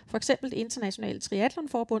fordeling. For eksempel det internationale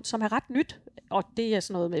triathlonforbund, som er ret nyt, og det er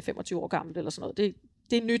sådan noget med 25 år gammelt eller sådan noget.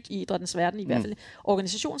 Det er nyt i idrættens verden, i hvert fald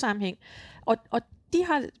organisationssammenhæng. Og de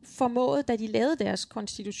har formået, da de lavede deres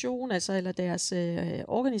konstitution, altså eller deres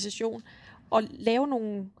organisation, at lave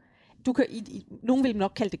nogle... nogen vil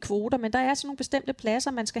nok kalde det kvoter, men der er sådan nogle bestemte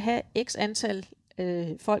pladser, man skal have x antal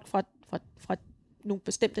folk fra nogle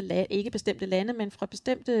bestemte lande, ikke bestemte lande, men fra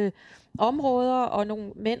bestemte områder, og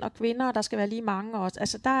nogle mænd og kvinder, der skal være lige mange. Og,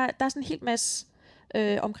 altså der er sådan en hel masse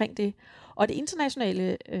omkring det. Og det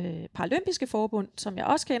internationale paralympiske forbund, som jeg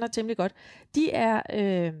også kender temmelig godt,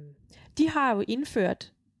 de har jo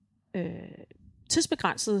indført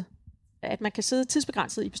tidsbegrænset, at man kan sidde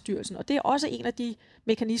tidsbegrænset i bestyrelsen. Og det er også en af de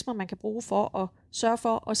mekanismer, man kan bruge for at sørge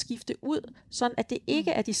for at skifte ud, sådan at det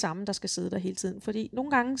ikke er de samme, der skal sidde der hele tiden. Fordi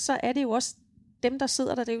nogle gange, så er det jo også dem, der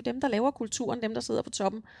sidder der, det er jo dem, der laver kulturen, dem, der sidder på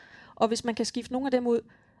toppen. Og hvis man kan skifte nogle af dem ud,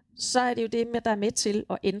 så er det jo det, der er med til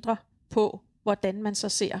at ændre på, hvordan man så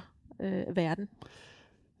ser verden.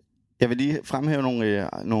 Jeg vil lige fremhæve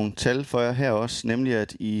nogle tal for jer her også, nemlig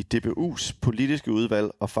at i DBU's politiske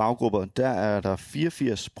udvalg og faggrupper, der er der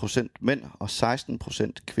 84% mænd og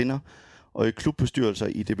 16% kvinder, og i klubbestyrelser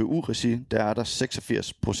i DBU-regi, der er der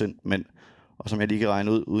 86% mænd. Og som jeg lige kan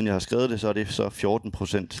regne ud, uden jeg har skrevet det, så er det så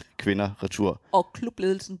 14% kvinder retur. Og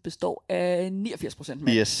klubledelsen består af 89% mænd.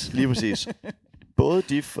 Yes, lige præcis. Både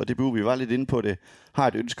DIF og DBU, vi var lidt inde på det, har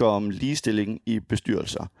et ønske om ligestilling i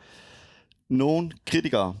bestyrelser. Nogle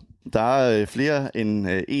kritikere, der er flere end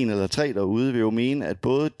en eller tre derude, vil jo mene, at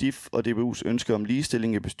både DIF og DBU's ønske om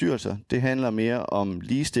ligestilling i bestyrelser, det handler mere om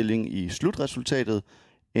ligestilling i slutresultatet,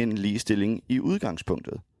 end ligestilling i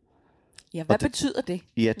udgangspunktet. Ja, hvad betyder det?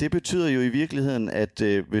 Ja, det betyder jo i virkeligheden, at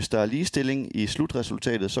hvis der er ligestilling i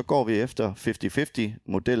slutresultatet, så går vi efter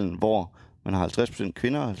 50-50-modellen, hvor man har 50%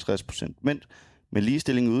 kvinder og 50% mænd. Men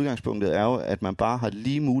ligestilling i udgangspunktet er jo, at man bare har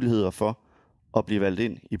lige muligheder for at blive valgt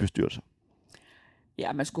ind i bestyrelser.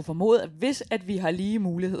 Ja, man skulle formode, at hvis at vi har lige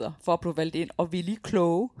muligheder for at blive valgt ind, og vi er lige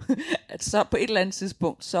kloge, at så på et eller andet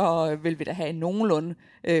tidspunkt, så vil vi da have en nogenlunde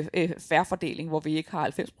fair fordeling, hvor vi ikke har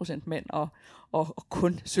 90% mænd og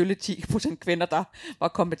kun sølle 10% kvinder, der var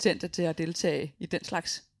kompetente til at deltage i den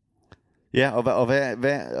slags. Ja, og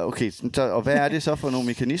hvad er det så for nogle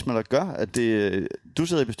mekanismer, der gør, at det, du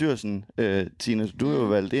sidder i bestyrelsen, Tine, du er jo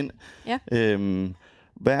valgt ind. Ja.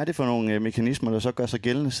 Hvad er det for nogle mekanismer, der så gør sig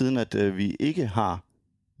gældende, siden at vi ikke har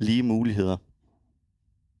lige muligheder?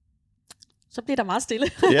 Så bliver der meget stille.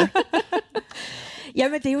 Ja.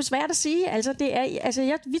 Jamen, det er jo svært at sige.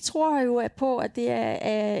 Vi tror jo på, at det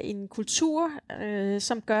er en kultur,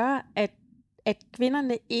 som gør, at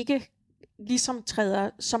kvinderne ikke ligesom træder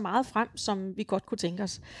så meget frem, som vi godt kunne tænke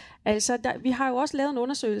os. Altså, vi har jo også lavet en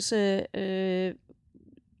undersøgelse,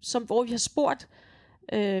 hvor vi har spurgt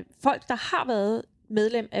folk, der har været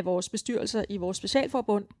medlem af vores bestyrelser i vores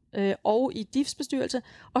specialforbund og i DIFs bestyrelse,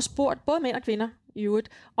 og spurgt både mænd og kvinder i øvrigt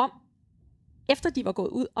om, efter de var gået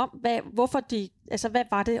ud, om hvad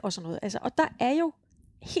var det og sådan noget. Altså, og der er jo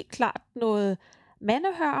helt klart noget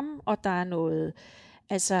mandehørm, og der er noget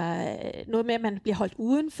med, at man bliver holdt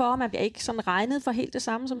udenfor, man bliver ikke sådan regnet for helt det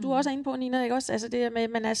samme, som du også er inde på, Nina, ikke også? Altså det med, at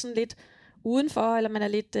man er sådan lidt udenfor, eller man er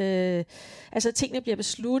lidt, tingene bliver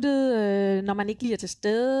besluttet, når man ikke lige er til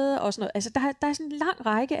stede, og sådan noget. Altså der er sådan en lang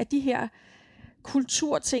række af de her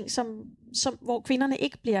kulturting, hvor kvinderne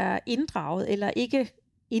ikke bliver inddraget, eller ikke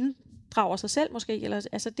inddrager sig selv måske. Eller,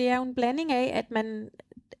 altså det er jo en blanding af,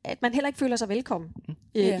 at man heller ikke føler sig velkommen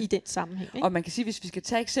i den sammenhæng. Ikke? Og man kan sige, hvis vi skal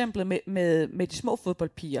tage eksemplet med de små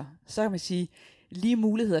fodboldpiger, så kan man sige, lige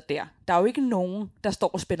muligheder der. Der er jo ikke nogen, der står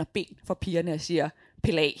og spænder ben for pigerne og siger,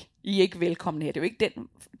 pil af, I er ikke velkomne her. Det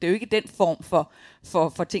er jo ikke den form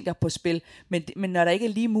for ting, der er på spil. Men når der ikke er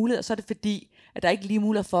lige muligheder, så er det fordi, at der ikke er lige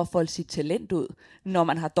muligheder for at folde sit talent ud, når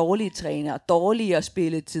man har dårlige trænere, dårligere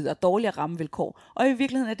spilletid og dårligere rammevilkår. Og i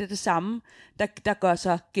virkeligheden er det samme, der gør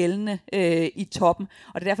sig gældende i toppen.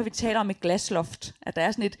 Og det er derfor, vi taler om et glasloft. At der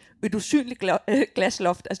er sådan et usynligt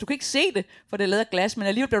glasloft. Altså, du kan ikke se det, for det er lavet af glas, men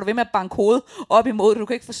alligevel bliver du ved med at banke hovedet op imod det. Du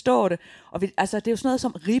kan ikke forstå det. Og det er jo sådan noget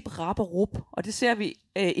som rip, rap og rup. Og det ser vi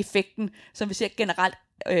effekten, som vi ser generelt,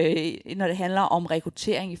 når det handler om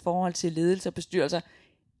rekruttering i forhold til ledelse og bestyrelser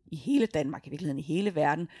i hele Danmark, i virkeligheden i hele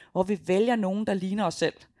verden, hvor vi vælger nogen, der ligner os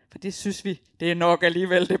selv. For det synes vi, det er nok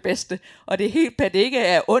alligevel det bedste. Og det er helt per, det ikke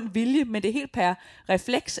er ond vilje, men det er helt per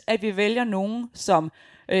refleks, at vi vælger nogen, som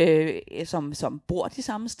bor de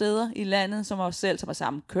samme steder i landet, som os selv, som har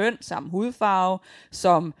samme køn, samme hudfarve,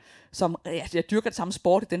 som jeg dyrker det samme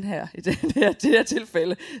sport i det her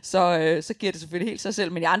tilfælde, så giver det selvfølgelig helt sig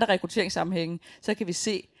selv. Men i andre rekrutteringssammenhænge, så kan vi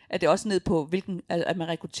se, at det er også ned på, at man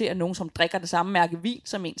rekrutterer nogen, som drikker det samme mærke vin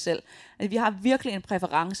som en selv. At vi har virkelig en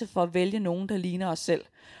præference for at vælge nogen, der ligner os selv.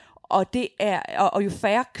 Og det er, og jo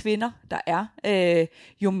færre kvinder der er,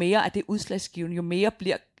 jo mere er det udslagsgivende, jo mere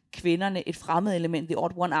bliver kvinderne et fremmed element, the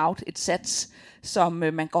odd one out, et sats, som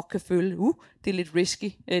man godt kan føle, det er lidt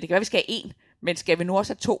risky. Det kan være, vi skal have 1, men skal vi nu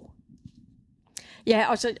også have 2? Ja,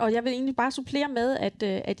 og jeg vil egentlig bare supplere med,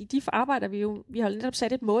 at i DIF arbejder vi har netop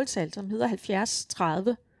sat et måltal, som hedder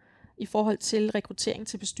 70-30, i forhold til rekruttering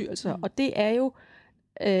til bestyrelser. Og det er jo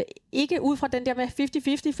ikke ud fra den der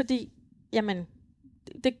med 50-50, fordi, jamen,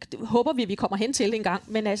 det håber vi kommer hen til en gang.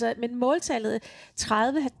 Men måltallet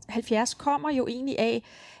 30-70 kommer jo egentlig af,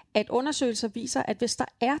 at undersøgelser viser, at hvis der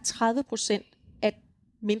er 30%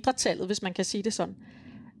 mindretallet, hvis man kan sige det sådan,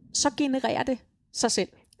 så genererer det sig selv.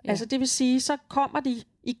 Ja. Altså det vil sige, så kommer de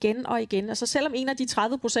igen og igen. Altså selvom en af de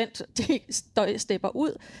 30%, de stepper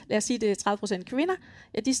ud, lad os sige, det er 30% kvinder,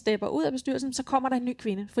 ja, de stepper ud af bestyrelsen, så kommer der en ny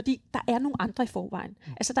kvinde, fordi der er nogle andre i forvejen.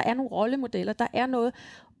 Altså der er nogle rollemodeller, der er noget,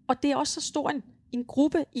 og det er også så stor en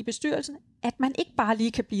gruppe i bestyrelsen, at man ikke bare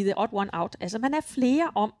lige kan blive the odd one out. Altså man er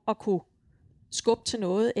flere om at kunne skubbe til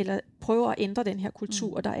noget, eller prøve at ændre den her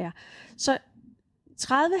kultur, der er. Så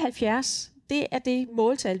 30-70, det er det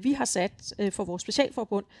måltal, vi har sat for vores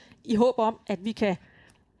specialforbund, i håb om, at vi kan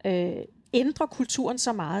ændre kulturen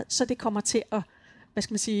så meget, så det kommer til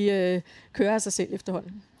at, køre af sig selv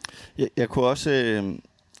efterhånden. Jeg kunne også...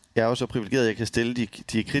 Jeg er jo så privilegeret, at jeg kan stille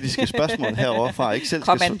de kritiske spørgsmål heroverfra,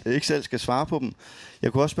 ikke selv skal svare på dem.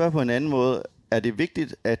 Jeg kunne også spørge på en anden måde. Er det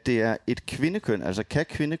vigtigt, at det er et kvindekøn? Altså kan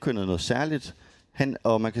kvindekønnet noget særligt?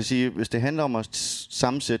 Og man kan sige, hvis det handler om at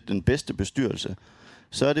sammensætte den bedste bestyrelse,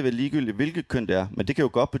 så er det vel ligegyldigt, hvilket køn det er. Men det kan jo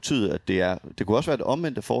godt betyde, at det kunne også være et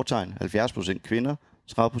omvendte fortegn. 70% kvinder,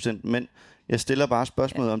 30% mænd. Jeg stiller bare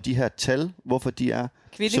spørgsmålet om de her tal, hvorfor de er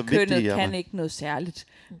så vigtige. Kvindekønnet kan ikke noget særligt.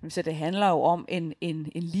 Så det handler jo om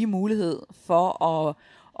en lige mulighed for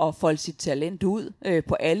at folde sit talent ud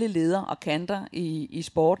på alle leder og kanter i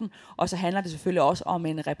sporten. Og så handler det selvfølgelig også om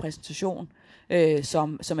en repræsentation,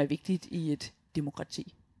 som er vigtigt i et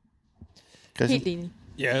demokrati. Helt enig.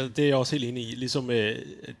 Ja, det er jeg også helt enig i. Ligesom,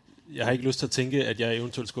 jeg har ikke lyst til at tænke, at jeg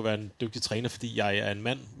eventuelt skulle være en dygtig træner, fordi jeg er en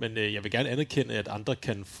mand, men jeg vil gerne anerkende, at andre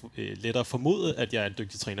kan lettere formode, at jeg er en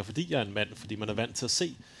dygtig træner, fordi jeg er en mand, fordi man er vant til at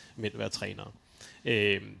se mænd være trænere.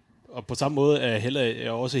 Og på samme måde er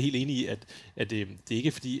jeg også helt enig i, at det er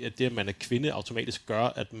ikke fordi, at det, at man er kvinde, automatisk gør,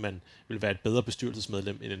 at man vil være et bedre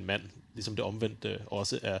bestyrelsesmedlem end en mand, ligesom det omvendte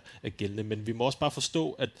også er gældende. Men vi må også bare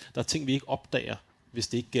forstå, at der er ting, vi ikke opdager, hvis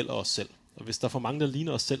det ikke gælder os selv. Og hvis der er for mange, der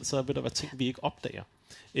ligner os selv, så vil der være ting, vi ikke opdager.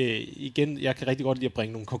 Igen, jeg kan rigtig godt lide at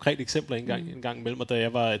bringe nogle konkrete eksempler en gang imellem, da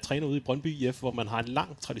jeg var træner ude i Brøndby IF, hvor man har en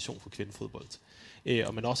lang tradition for kvindefodbold.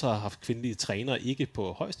 Og man også har haft kvindelige trænere, ikke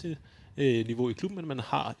på højeste niveau i klubben, men man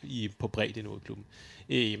har på bredde niveau i klubben.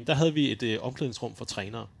 Der havde vi et omklædningsrum for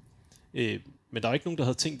trænere. Men der var ikke nogen, der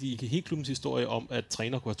havde tænkt i hele klubbens historie om, at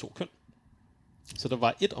trænere kunne have 2 køn. Så der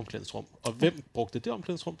var et omklædningsrum. Og hvem brugte det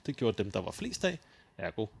omklædningsrum? Det gjorde dem, der var flest af,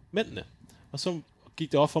 ergo mændene. Og så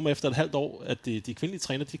gik det op for mig efter et halvt år, at de kvindelige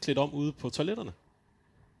træner, de klædte om ude på toiletterne.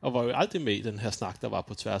 Og var jo aldrig med i den her snak, der var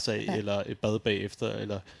på tværs af, eller et bad bagefter,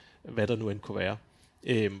 eller hvad der nu end kunne være.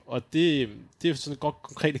 Og det er sådan et godt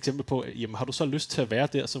konkret eksempel på, jamen har du så lyst til at være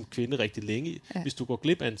der som kvinde rigtig længe, hvis du går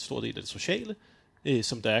glip af en stor del af det sociale,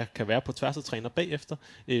 som der kan være på tværs af træner bagefter.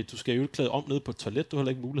 Du skal jo klæde om nede på et toilet, du har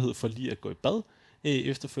heller ikke mulighed for lige at gå i bad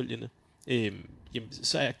efterfølgende. Jamen,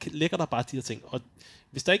 så ligger der bare de her ting. Og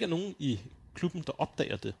hvis der ikke er nogen i klubben, der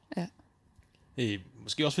opdager det,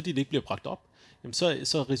 måske også fordi det ikke bliver bragt op, jamen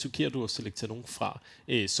så risikerer du at selektere nogen fra.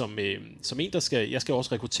 Som en, jeg skal også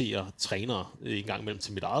rekruttere trænere en gang imellem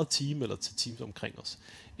til mit eget team, eller til teams omkring os.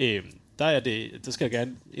 Der skal jeg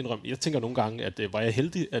gerne indrømme. Jeg tænker nogle gange, at var jeg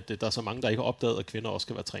heldig, at der er så mange, der ikke har opdaget, at kvinder også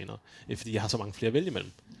skal være trænere. Fordi jeg har så mange flere at vælge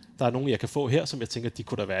imellem. Der er nogen, jeg kan få her, som jeg tænker, de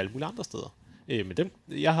kunne da være alle mulige andre steder. Men dem,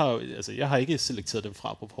 jeg har ikke selekteret dem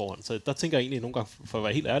fra på forhånd, så der tænker jeg egentlig nogle gange, for at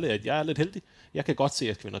være helt ærlig, at jeg er lidt heldig. Jeg kan godt se,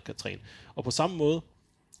 at kvinder kan træne. Og på samme måde,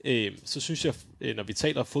 så synes jeg, når vi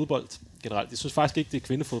taler fodbold generelt, jeg synes faktisk ikke, det er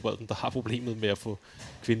kvindefodbolden, der har problemet med at få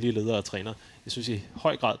kvindelige ledere og trænere. Jeg synes i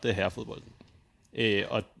høj grad, det er herrefodbolden.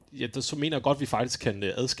 Og så mener jeg godt, at vi faktisk kan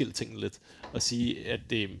adskille tingene lidt og sige, at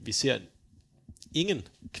vi ser ingen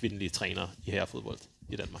kvindelige trænere i herrefodbold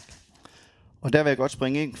i Danmark. Og der vil jeg godt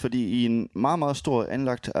springe ind, fordi i en meget, meget stor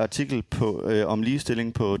anlagt artikel om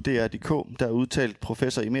ligestilling på DR.dk, der er udtalt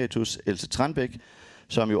professor emeritus Else Tranbæk,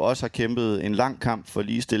 som jo også har kæmpet en lang kamp for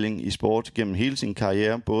ligestilling i sport gennem hele sin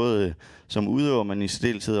karriere, både som udøver, men i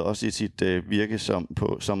særdeleshed også i sit virke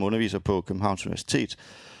som underviser på Københavns Universitet.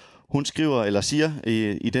 Hun skriver eller siger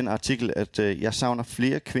i den artikel, at jeg savner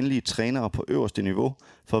flere kvindelige trænere på øverste niveau,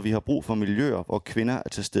 for vi har brug for miljøer, hvor kvinder er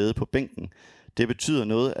til stede på bænken. Det betyder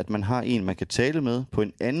noget, at man har en, man kan tale med på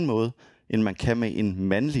en anden måde, end man kan med en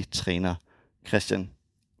mandlig træner. Christian,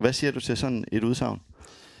 hvad siger du til sådan et udsagn?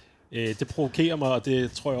 Det provokerer mig, og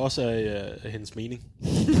det tror jeg også er hendes mening.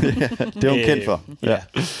 Det er hun kendt for.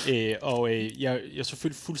 Jeg er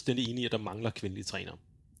selvfølgelig fuldstændig enig i, at der mangler kvindelige trænere.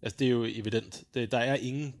 Altså, det er jo evident. Der er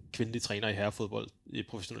ingen kvindelige trænere i herrefodbold, i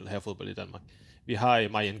professionel herrefodbold i Danmark. Vi har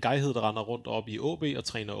Marianne Geihed, der render rundt op i AB og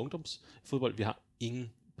træner ungdomsfodbold. Vi har ingen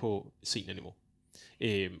på seniorniveau.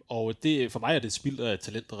 Og for mig er det et spild af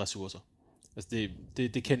talent og ressourcer. Altså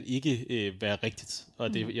det kan ikke være rigtigt.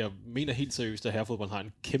 Og jeg mener helt seriøst, at herrefodbold har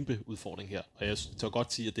en kæmpe udfordring her. Og jeg tør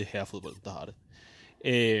godt sige, at det er herrefodbold, der har det.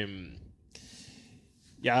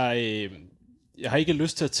 Jeg har ikke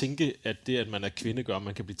lyst til at tænke, at det, at man er kvinde, gør, at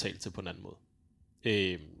man kan blive talt til på en anden måde.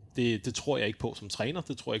 Det tror jeg ikke på som træner,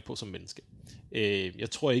 det tror jeg ikke på som menneske.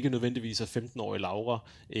 Jeg tror ikke nødvendigvis, at 15-årige Laura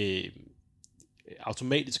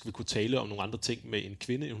automatisk vil kunne tale om nogle andre ting med en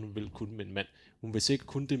kvinde, end hun vil kunne med en mand. Hun vil sikkert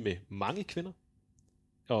kunne det med mange kvinder,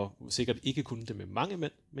 og sikkert ikke kunne det med mange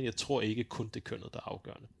mænd, men jeg tror ikke kun det kønnet, der er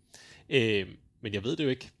afgørende. Men jeg ved det jo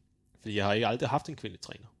ikke, fordi jeg har ikke aldrig haft en kvindelig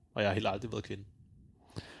træner, og jeg har heller aldrig været kvinde.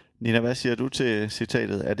 Nina, hvad siger du til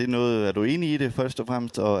citatet? Er du enig i det først og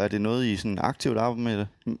fremmest, og er det noget, I sådan aktivt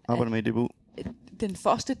arbejder med i DBU? Den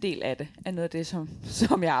første del af det er noget af det,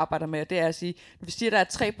 som jeg arbejder med, og det er at sige, når vi siger,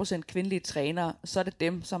 at der er 3% kvindelige trænere, så er det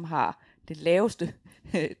dem, som har det laveste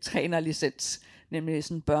trænerlicens, nemlig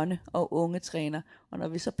sådan børne- og unge træner. Og når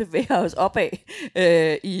vi så bevæger os opad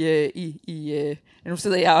nu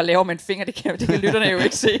sidder jeg og laver med en finger, det kan lytterne jo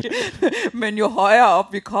ikke se, men jo højere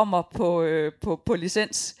op vi kommer på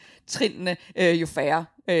licenstrinene, jo færre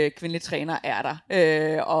kvindelige trænere er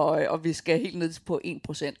der, og vi skal helt ned på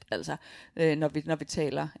 1%, altså, når vi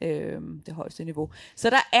taler det højeste niveau. Så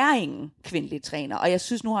der er ingen kvindelige træner, og jeg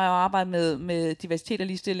synes, nu har jeg jo arbejdet med diversitet og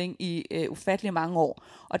ligestilling i ufattelig mange år,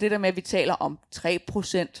 og det der med, at vi taler om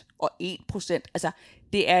 3% og 1%, altså,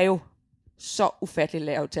 det er jo så ufatteligt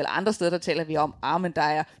lavt tal. Andre steder, der taler vi om, men der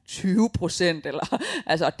er 20%, eller,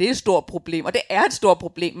 altså, og det er et stort problem, og det er et stort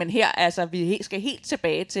problem, men her, altså, vi skal helt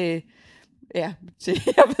tilbage til, jeg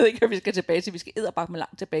ved ikke, hvad vi skal tilbage til. Vi skal edderbakke med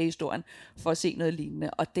langt tilbage i historien, for at se noget lignende,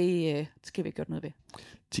 og det skal vi ikke gøre noget ved.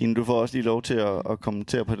 Tine, du får også lige lov til at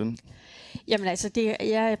kommentere på den. Jamen altså,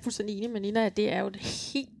 jeg er fuldstændig enig med Nina, at det er jo et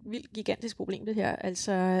helt vildt gigantisk problem, det her.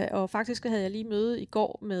 Altså, og faktisk havde jeg lige møde i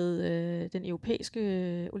går med den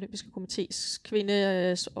europæiske olympiske komités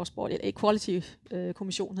kvinde- og sport,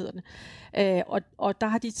 equality-kommission hedder den. Og der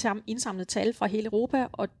har de indsamlet tal fra hele Europa,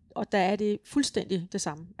 og der er det fuldstændig det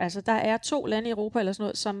samme. Altså, der er 2 lande i Europa eller sådan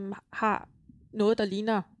noget, som har noget, der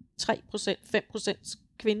ligner 3%, 5%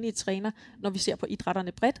 kvindelige træner, når vi ser på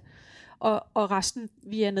idrætterne bredt. Og resten,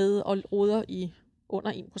 vi er nede og roder i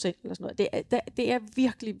under 1% eller sådan noget. Det er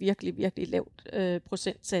virkelig, virkelig, virkelig lavt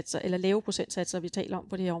procentsatser, eller lave procentsatser, vi taler om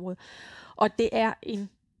på det her område. Og det er en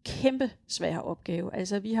kæmpe svær opgave.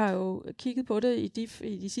 Altså, vi har jo kigget på det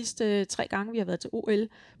i de sidste 3 gange, vi har været til OL,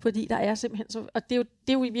 fordi der er simpelthen så, og det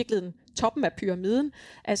er jo i virkeligheden toppen af pyramiden,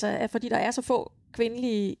 altså fordi der er så få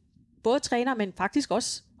kvindelige, både trænere, men faktisk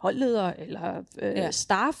også holdledere eller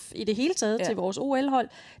staff i det hele taget til vores OL-hold.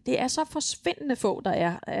 Det er så forsvindende få, der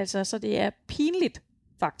er. Altså, så det er pinligt,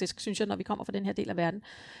 faktisk, synes jeg, når vi kommer fra den her del af verden.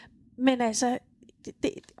 Men altså,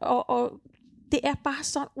 det er bare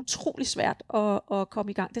så utrolig svært at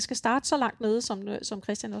komme i gang. Det skal starte så langt nede, som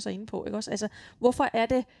Christian også er inde på. Ikke også? Altså, hvorfor er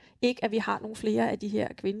det ikke, at vi har nogle flere af de her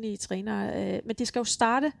kvindelige trænere? Men det skal jo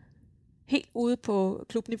starte helt ude på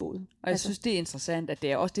klubniveauet. Og jeg synes, det er interessant, at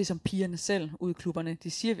det er også det, som pigerne selv ude i klubberne,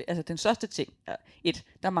 de siger, altså den største ting er,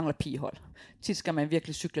 der mangler pigehold. Tit skal man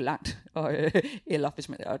virkelig cykle langt, eller hvis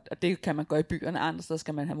man, og det kan man gøre i byerne, andre steder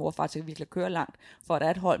skal man have mor og far til at virkelig køre langt, for at der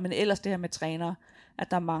er et hold. Men ellers det her med trænere,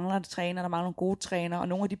 at der mangler trænere, der mangler nogle gode trænere, og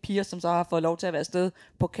nogle af de piger, som så har fået lov til at være afsted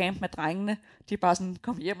på camp med drengene, de bare sådan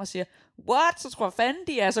kommer hjem og siger, what? Så tror jeg fanden,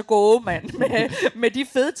 de er så gode, mand, med de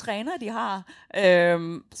fede trænere, de har.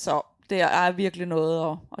 Så det er virkelig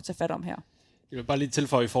noget at tage fat om her. Jeg vil bare lige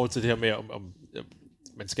tilføje i forhold til det her med, om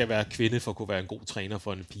man skal være kvinde for at kunne være en god træner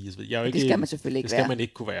for en pige. Det skal man selvfølgelig ikke være. Det skal man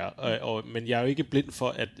ikke kunne være. Men jeg er jo ikke blind for,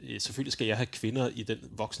 at selvfølgelig skal jeg have kvinder i den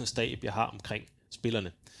voksne stab, jeg har omkring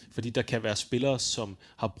spillerne. Fordi der kan være spillere, som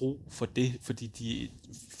har brug for det, fordi de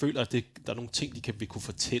føler, at der er nogle ting, de vil kunne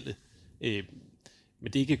fortælle.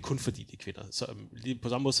 Men det er ikke kun fordi de er kvinder. Så lige på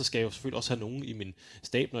samme måde, så skal jeg jo selvfølgelig også have nogen i min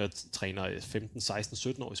stab, når jeg træner 15,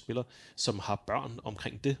 16, 17-årige spillere, som har børn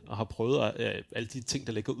omkring det, og har prøvet alle de ting,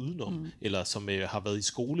 der ligger udenom, eller som har været i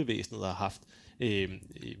skolevæsenet og har haft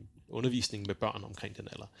undervisning med børn omkring den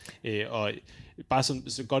alder. Og bare som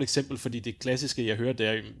et godt eksempel, fordi det klassiske, jeg hører, det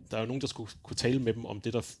er, der er jo nogen, der skulle kunne tale med dem om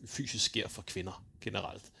det, der fysisk sker for kvinder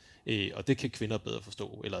generelt. Og det kan kvinder bedre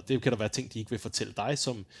forstå, eller det kan der være ting, de ikke vil fortælle dig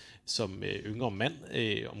som yngre mand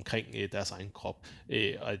omkring deres egen krop.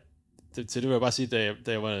 Og til det vil jeg bare sige, da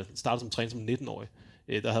jeg var startet som træner som 19-årig,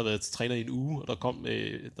 der havde været træner i en uge, og der kom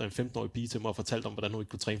der en 15-årig pige til mig og fortalte om, hvordan hun ikke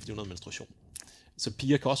kunne træne, fordi hun havde menstruation. Så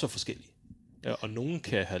piger kan også være forskellige. Og nogen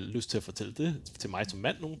kan have lyst til at fortælle det til mig som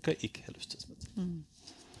mand, nogen kan ikke have lyst til at fortælle det.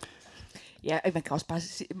 Ja, man kan også bare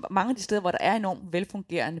sige, mange af de steder, hvor der er enormt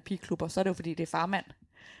velfungerende pigeklubber, så er det jo fordi, det er farmand,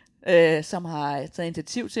 som har taget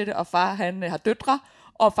initiativ til det, og far han har døtre,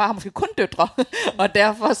 og far har måske kun døtre, og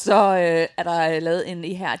derfor så er der lavet en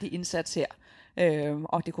ihærdig indsats her.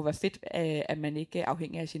 Og det kunne være fedt, at man ikke er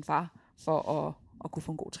afhængig af sin far for at kunne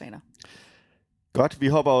få en god træner. Godt, vi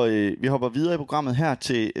hopper videre i programmet her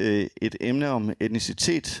til et emne om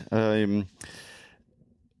etnicitet.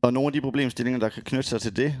 Og nogle af de problemstillinger, der kan knytte sig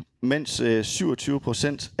til det, mens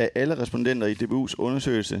 27% af alle respondenter i DBU's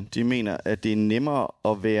undersøgelse, de mener, at det er nemmere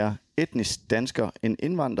at være etnisk dansker end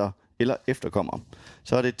indvandrer eller efterkommer.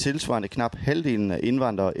 Så er det tilsvarende knap halvdelen af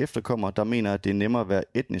indvandrere og efterkommere, der mener, at det er nemmere at være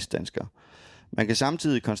etnisk dansker. Man kan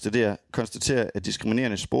samtidig konstatere, at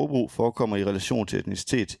diskriminerende sprogbrug forekommer i relation til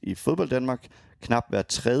etnicitet i fodbold Danmark. Knap hver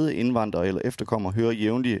tredje indvandrer eller efterkommer hører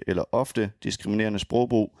jævnligt eller ofte diskriminerende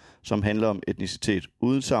sprogbrug, som handler om etnicitet.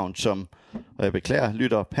 Udsagn som, og jeg beklager,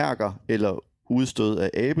 lytter perker eller udstød af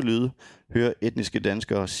abelyde, hører etniske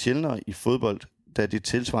danskere sjældnere i fodbold, da det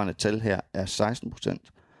tilsvarende tal her er 16%.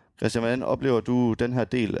 Christian, hvordan oplever du den her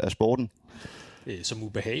del af sporten? Som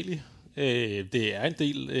ubehagelig. Det er en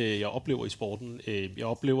del, jeg oplever i sporten. Jeg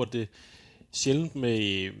oplever det sjældent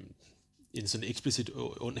med en sådan eksplicit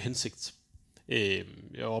ond hensigt.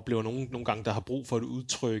 Jeg oplever nogle gange, der har brug for at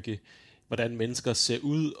udtrykke, hvordan mennesker ser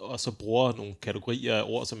ud, og så bruger nogle kategorier af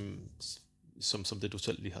ord, som det du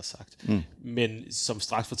selv lige har sagt. Men som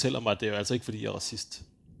straks fortæller mig, at det er jo altså ikke, fordi jeg er racist,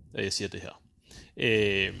 at jeg siger det her.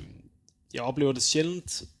 Jeg oplever det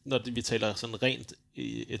sjældent, når vi taler sådan rent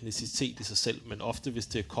etnicitet i sig selv, men ofte hvis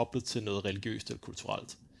det er koblet til noget religiøst eller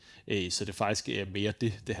kulturelt. Så det faktisk er mere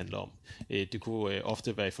det handler om. Det kunne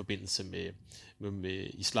ofte være i forbindelse med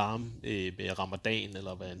islam, med ramadan,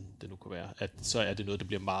 eller hvad det nu kunne være. At så er det noget, der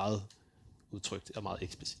bliver meget udtrykt og meget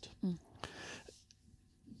eksplicit.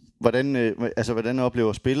 Hvordan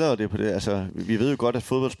oplever spillere det på det? Altså, vi ved jo godt, at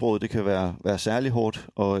fodboldsproget det kan være særlig hårdt,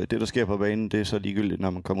 og det, der sker på banen, det er så ligegyldigt, når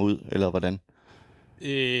man kommer ud, eller hvordan?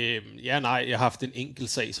 Jeg har haft en enkelt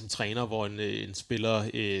sag som træner, hvor en spiller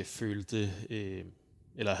følte,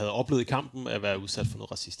 eller havde oplevet i kampen, at være udsat for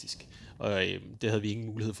noget racistisk. Og det havde vi ingen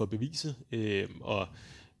mulighed for at bevise,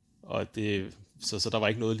 så der var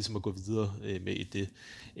ikke noget ligesom at gå videre med i det.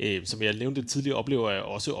 Som jeg nævnte tidligere, oplever jeg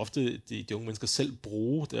også ofte de unge mennesker selv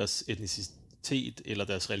bruge deres etnicitet eller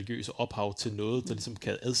deres religiøse ophav til noget, der ligesom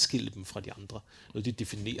kan adskille dem fra de andre. Noget, de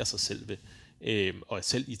definerer sig selv ved, og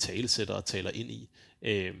selv i talesætter og taler ind i.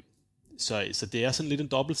 Så det er sådan lidt en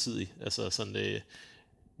dobbeltsidig. Altså sådan,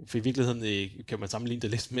 for i virkeligheden kan man sammenligne det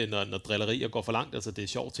lidt med, når drillerier går for langt. Altså det er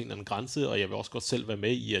sjovt ting, der er en grænse, og jeg vil også godt selv være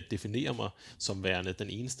med i at definere mig som værende den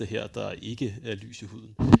eneste her, der ikke er lys i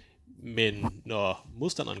huden. Men når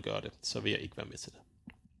modstanderen gør det, så vil jeg ikke være med til det.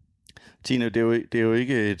 Tine, det er jo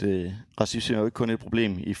ikke racisme er jo ikke kun et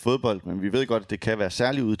problem i fodbold, men vi ved godt, at det kan være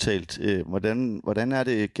særligt udtalt. Hvordan er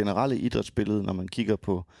det generelle idrætsbillede, når man kigger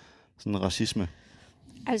på sådan racisme?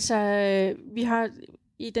 Altså, vi har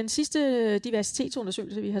i den sidste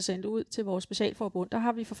diversitetsundersøgelse, vi har sendt ud til vores specialforbund, der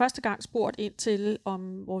har vi for første gang spurgt ind til,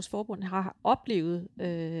 om vores forbund har oplevet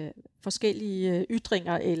forskellige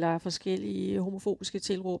ytringer eller forskellige homofobiske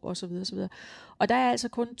tilråb osv. osv. Og der er altså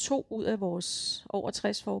kun 2 ud af vores over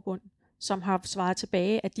 60 forbund, som har svaret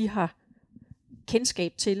tilbage, at de har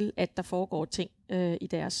kendskab til, at der foregår ting i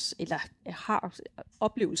deres, eller har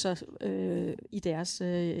oplevelser i deres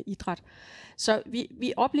idræt. Så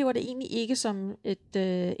vi oplever det egentlig ikke som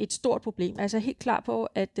et stort problem. Altså helt klar på,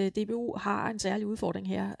 at DBU har en særlig udfordring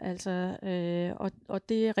her, altså, og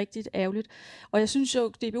det er rigtig ærgerligt. Og jeg synes jo,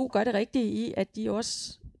 at DBU gør det rigtige i, at de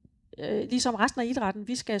også ligesom resten af idrætten,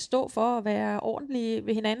 vi skal stå for at være ordentlige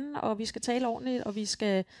ved hinanden, og vi skal tale ordentligt, og vi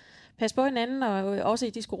skal passe på hinanden, og også i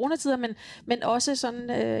de coronatider, men også sådan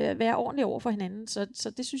være ordentlige over for hinanden.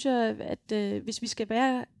 Så det synes jeg, at hvis vi skal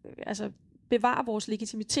bevare vores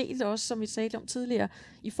legitimitet, også som vi talte om tidligere,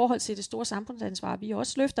 i forhold til det store samfundsansvar, vi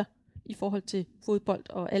også løfter i forhold til fodbold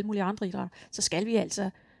og alle mulige andre idrætter, så skal vi altså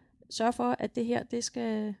sørge for, at det her, det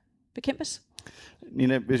skal bekæmpes.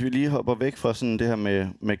 Nina, hvis vi lige hopper væk fra sådan det her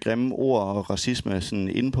med grimme ord og racisme sådan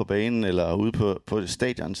inde på banen eller ude på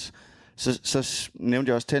stadions, så nævnte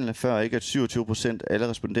jeg også tallene før, ikke, at 27% af alle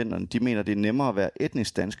respondenterne, de mener, det er nemmere at være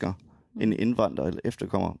etnisk dansker end indvandrer eller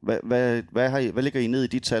efterkommer. Hvad ligger I ned i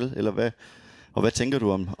de tal, eller hvad tænker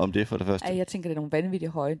du om det for det første? Jeg tænker, det er nogle vanvittige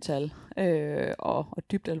høje tal, og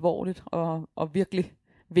dybt alvorligt, og virkelig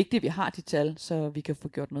vigtigt, at vi har de tal, så vi kan få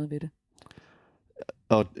gjort noget ved det.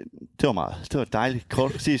 Og det var dejligt,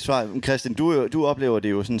 kort præcis svar. Christian, du oplever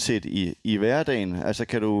det jo sådan set i hverdagen. Altså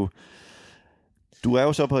du er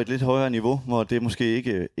jo så på et lidt højere niveau, hvor det måske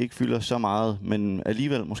ikke fylder så meget, men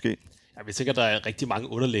alligevel måske. Jeg tænker, der er rigtig mange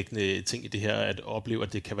underliggende ting i det her, at opleve,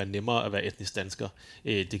 at det kan være nemmere at være etnisk dansker.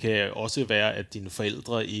 Det kan også være, at dine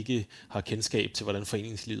forældre ikke har kendskab til, hvordan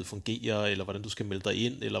foreningslivet fungerer, eller hvordan du skal melde dig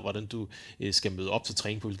ind, eller hvordan du skal møde op til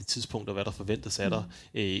træning på hvilket tidspunkt, og hvad der forventes af dig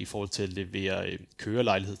i forhold til at levere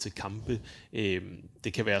kørelejlighed til kampe.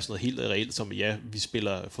 Det kan være sådan noget helt reelt, som vi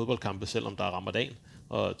spiller fodboldkampe, selvom der er ramadan,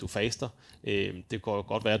 og du faster. Det kan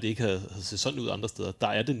godt være, at det ikke havde set sådan ud andre steder. Der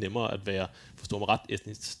er det nemmere at være, forstå mig ret,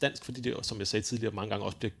 etnisk dansk, fordi det, som jeg sagde tidligere, mange gange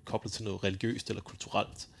også bliver koblet til noget religiøst eller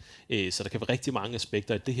kulturelt. Så der kan være rigtig mange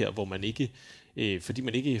aspekter i det her, hvor man ikke, fordi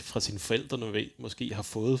man ikke fra sine forældre måske har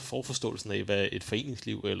fået forforståelsen af, hvad et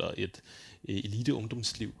foreningsliv eller et elite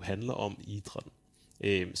ungdomsliv handler om i idrætten.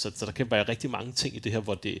 Så der kan være rigtig mange ting i det her,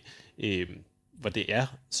 hvor det er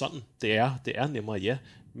sådan. Det er nemmere, ja,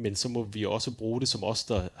 men så må vi også bruge det som os,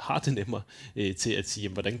 der har det nemmere, til at sige,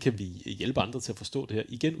 jamen, hvordan kan vi hjælpe andre til at forstå det her?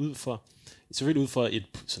 Igen selvfølgelig ud fra et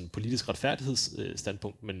sådan politisk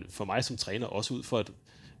retfærdighedsstandpunkt, men for mig som træner også ud fra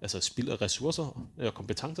et spild af ressourcer og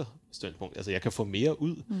kompetencer standpunkt. Altså jeg kan få mere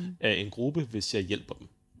ud af en gruppe, hvis jeg hjælper dem.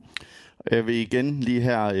 Jeg vil igen lige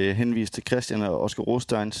her henvise til Christian og Oscar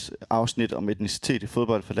Rosteins afsnit om etnicitet i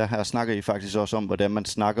fodbold, for der her snakker I faktisk også om, hvordan man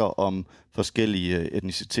snakker om forskellige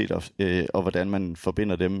etniciteter, og hvordan man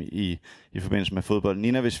forbinder dem i forbindelse med fodbold.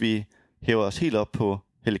 Nina, hvis vi hæver os helt op på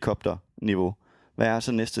helikopterniveau, hvad er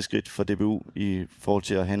så næste skridt for DBU i forhold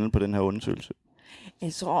til at handle på den her undersøgelse?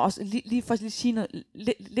 Jeg tror også, lige for at sige noget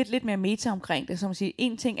lidt mere meta omkring det, som at sige,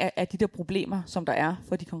 en ting er de der problemer, som der er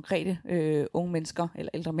for de konkrete unge mennesker, eller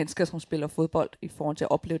ældre mennesker, som spiller fodbold, i forhold til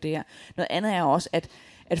at opleve det her. Noget andet er også,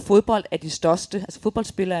 at fodbold er de største, altså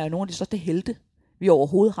fodboldspillere er nogle af de største helte, vi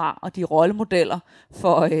overhovedet har, og de er rollemodeller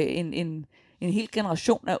for en hel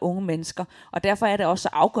generation af unge mennesker, og derfor er det også så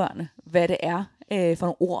afgørende, hvad det er for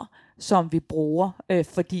nogle ord, som vi bruger,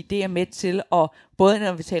 fordi det er med til at, både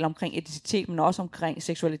når vi taler omkring etnicitet, men også omkring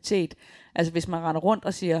seksualitet. Altså hvis man render rundt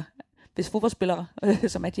og siger, hvis fodboldspillere,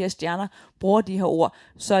 som er de her stjerner, bruger de her ord,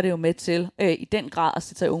 så er det jo med til i den grad at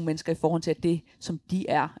sætte unge mennesker i forhold til, at det, som de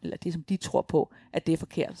er, eller det, som de tror på, at det er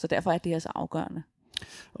forkert. Så derfor er det her så afgørende.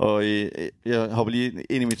 Og jeg hopper lige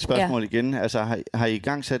ind i mit spørgsmål igen. Altså har I i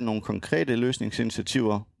gang sat nogle konkrete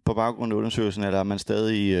løsningsinitiativer på baggrund af undersøgelsen, eller er man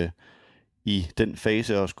stadig i den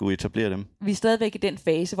fase og skulle etablere dem? Vi er stadigvæk i den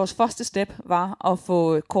fase. Vores første step var at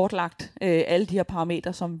få kortlagt alle de her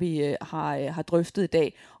parametre, som vi har drøftet i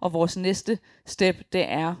dag. Og vores næste step,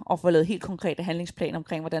 det er at få lavet helt konkrete handlingsplaner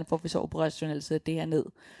omkring, hvordan får vi så operationaliseret det her ned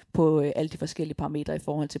på alle de forskellige parametre i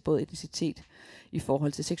forhold til både etnicitet, i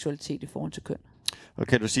forhold til seksualitet, i forhold til køn. Og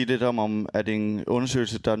kan du sige lidt om er det en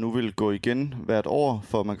undersøgelse, der nu vil gå igen hvert år,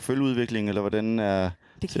 for at man kan følge udviklingen, eller hvordan er...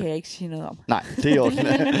 Det kan jeg ikke sige noget om. Nej, det er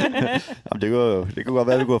jo det kunne godt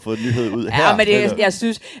være, at vi kunne have fået en nyhed ud her. Ja, men jeg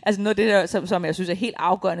synes, altså noget af det der, som jeg synes er helt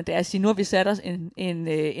afgørende, det er at sige, nu har vi sat os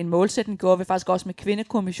en målsætning, gjorde vi faktisk også med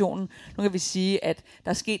kvindekommissionen. Nu kan vi sige, at der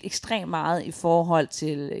er sket ekstremt meget i forhold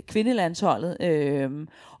til kvindelandsholdet,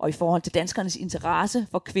 og i forhold til danskernes interesse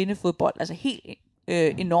for kvindefodbold, altså helt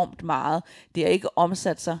enormt meget. Det har ikke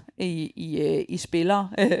omsat sig i spillere,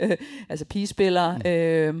 altså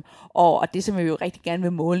pigespillere, og det, som vi jo rigtig gerne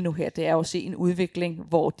vil måle nu her, det er jo at se en udvikling,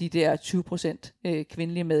 hvor de der 20%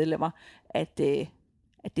 kvindelige medlemmer, at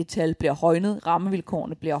det tal bliver højnet,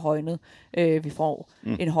 rammevilkårene bliver højnet, vi får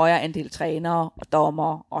en højere andel trænere og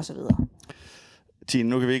dommere osv. Tine,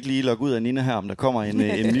 nu kan vi ikke lige logge ud af Nina her, om der kommer en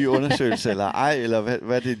ny undersøgelse eller ej, eller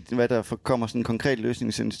hvad der kommer sådan en konkret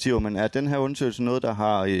løsningsinitiativ, men er den her undersøgelse noget, der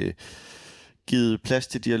har givet plads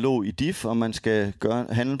til dialog i DIF, om man skal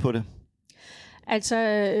handle på det? Altså,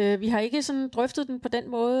 vi har ikke sådan drøftet den på den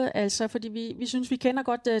måde, altså, fordi vi synes, vi kender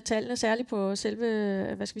godt tallene, særligt på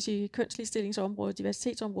selve, kønsligstillingsområdet,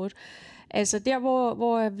 diversitetsområdet. Altså der,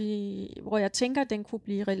 hvor jeg tænker, at den kunne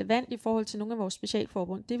blive relevant i forhold til nogle af vores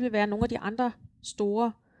specialforbund, det vil være nogle af de andre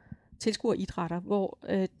store tilskueridrætter, hvor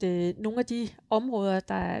nogle af de områder,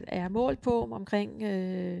 der er målt på omkring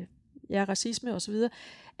racisme osv.,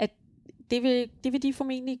 at det vil de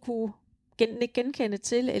formentlig kunne genkende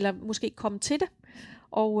til, eller måske komme til det.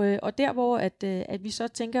 Og der, hvor at vi så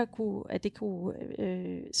tænker, at det kunne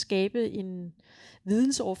skabe en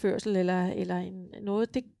vidensoverførsel eller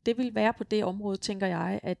noget, det vil være på det område, tænker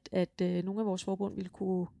jeg, at nogle af vores forbund ville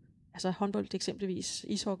kunne, altså håndbold eksempelvis,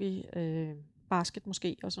 ishockey, basket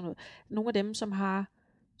måske og sådan noget. Nogle af dem, som har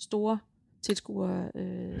store tilskuere.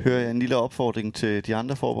 Hører jeg en lille opfordring til de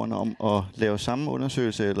andre forbund om at lave samme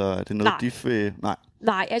undersøgelse, eller er det noget, de vil... Nej.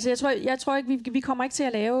 Nej, altså jeg tror ikke, vi kommer ikke til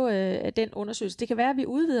at lave den undersøgelse. Det kan være, at vi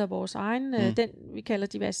udvider vores egen, den vi kalder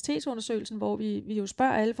diversitetsundersøgelsen, hvor vi jo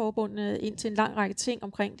spørger alle forbundene ind til en lang række ting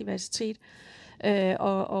omkring diversitet.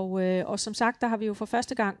 Og som sagt, der har vi jo for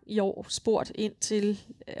første gang i år spurgt ind til,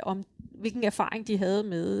 om hvilken erfaring de havde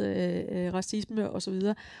med racisme og så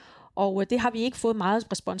videre. Og det har vi ikke fået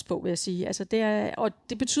meget respons på, vil jeg sige. Altså og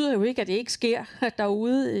det betyder jo ikke, at det ikke sker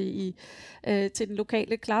derude til den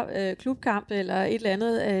lokale klubkamp eller et eller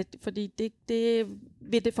andet, fordi det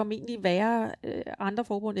vil det formentlig være andre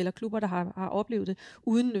forbund eller klubber, der har oplevet det,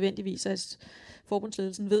 uden nødvendigvis, at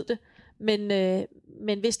forbundsledelsen ved det.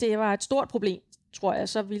 Men hvis det var et stort problem, tror jeg,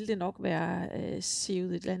 så ville det nok være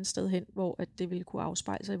sivet et eller andet sted hen, hvor at det ville kunne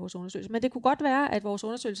afspejle sig i vores undersøgelse. Men det kunne godt være, at vores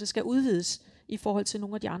undersøgelse skal udvides i forhold til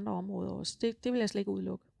nogle af de andre områder også. Det vil jeg slet ikke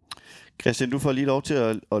udelukke. Christian, du får lige lov til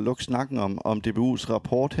at lukke snakken om DBU's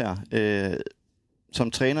rapport her.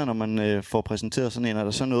 Som træner, når man får præsenteret sådan en, er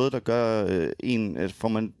der så noget, der gør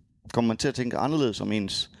kommer man til at tænke anderledes om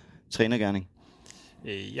ens trænergerning?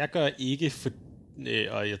 Jeg gør ikke,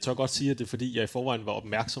 og jeg tør godt sige, at det er fordi, jeg i forvejen var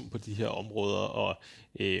opmærksom på de her områder, og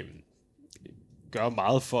gør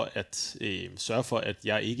meget for at sørge for, at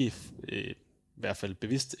jeg ikke i hvert fald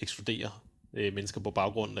bevidst ekskluderer mennesker på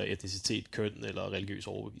baggrund af etnicitet, køn eller religiøs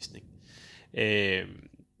overbevisning.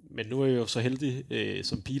 Men nu er jeg jo så heldig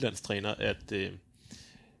som pigelandstræner, at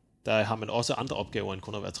der har man også andre opgaver end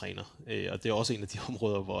kun at være træner. Og det er også en af de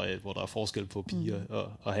områder, hvor der er forskel på piger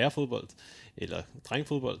og herrefodbold, eller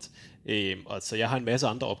drengefodbold. Og så jeg har en masse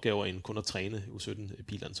andre opgaver end kun at træne U17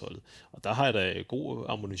 pigelandsholdet. Og der har jeg da god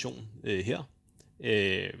ammunition her.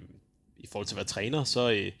 I forhold til at være træner,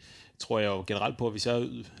 så tror jeg jo generelt på, at hvis jeg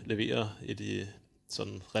leverer et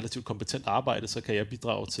sådan relativt kompetent arbejde, så kan jeg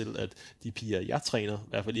bidrage til, at de piger, jeg træner, i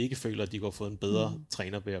hvert fald ikke føler, at de går få en bedre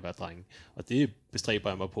træner ved at være drenge. Og det bestræber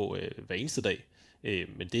jeg mig på hver eneste dag.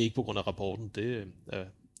 Men det er ikke på grund af rapporten, det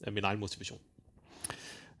er min egen motivation.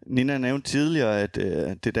 Nina nævnte tidligere, at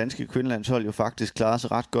det danske kvindelandshold jo faktisk klarede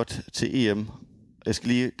sig ret godt til EM. Jeg skal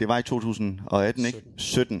lige, det var i 2018, ikke?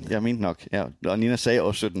 17, jeg mente nok. Ja, og Nina sagde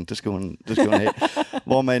også 17, det skal hun have.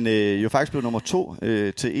 Hvor man jo faktisk blev nummer 2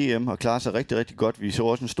 til EM og klarede sig rigtig, rigtig godt. Vi så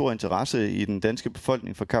også en stor interesse i den danske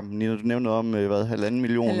befolkning for kampen. Nina, du nævnte om, 1,5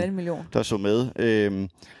 million, der så med.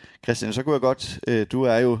 Christian, så kunne jeg godt, du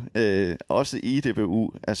er jo også i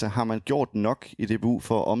DBU. Altså, har man gjort nok i DBU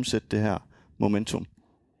for at omsætte det her momentum?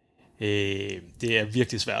 Det er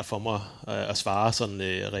virkelig svært for mig at svare sådan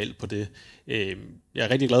reelt på det. Jeg er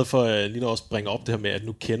rigtig glad for, at Nina også bringer op det her med, at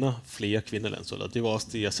nu kender flere kvindelandshold. Det var også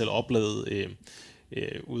det, jeg selv oplevede.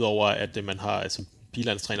 Udover at man har, altså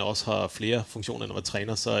pigelandstræner også har flere funktioner end at være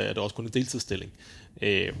træner, så er det også kun en deltidsstilling.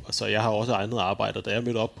 Og så jeg har også andet arbejde, og da jeg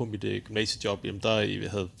mødte op på mit gymnasiejob, jamen der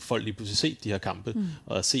havde folk lige pludselig set de her kampe,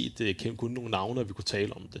 og set kun nogle navne, og vi kunne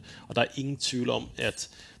tale om det. Og der er ingen tvivl om, at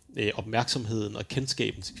opmærksomheden og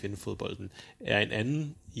kendskaben til kvindefodbolden er en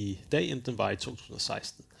anden i dag, end den var i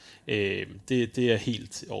 2016. Det er jeg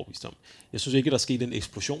helt overbevist om. Jeg synes ikke, der er sket en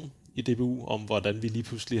eksplosion i DBU om, hvordan vi lige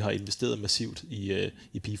pludselig har investeret massivt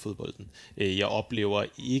i pigefodbolden. Jeg oplever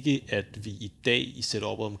ikke, at vi i dag i setup'et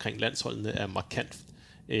omkring landsholdene er markant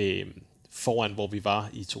foran, hvor vi var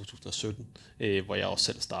i 2017, hvor jeg også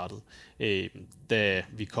selv startede. Da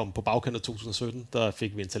vi kom på bagkant af 2017, der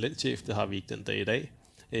fik vi en talentchef, det har vi ikke den dag i dag.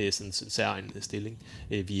 Sådan en særegen stilling.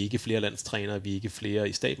 Vi er ikke flere landstrænere, vi er ikke flere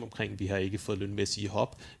i staben omkring, vi har ikke fået lønmæssige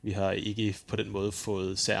hop, vi har ikke på den måde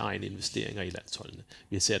fået særegne investeringer i landsholdene.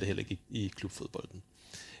 Vi ser det heller ikke i klubfodbolden.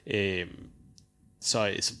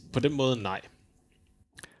 Så på den måde, nej.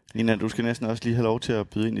 Nina, du skal næsten også lige have lov til at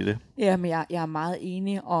byde ind i det. Ja, men jeg er meget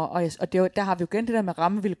enig, og det, der har vi jo igen det der med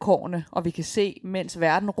rammevilkårene, og vi kan se, mens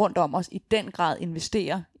verden rundt om os i den grad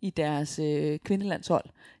investerer i deres kvindelandshold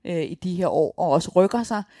i de her år, og også rykker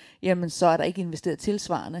sig, jamen så er der ikke investeret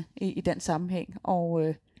tilsvarende i den sammenhæng,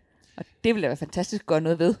 og det vil da være fantastisk at gøre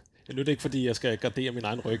noget ved. Nu er det ikke, fordi jeg skal gardere min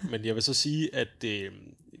egen ryg, men jeg vil så sige, at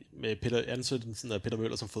med Peter Ansøttensen og Peter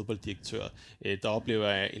Møller som fodbolddirektør, der oplever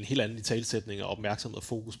jeg en helt anden italesætning og opmærksomhed og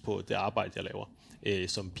fokus på det arbejde, jeg laver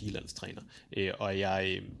som pigelandstræner. Og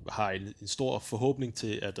jeg har en stor forhåbning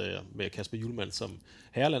til, at med Kasper Hjulmand som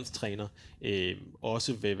herrelandstræner,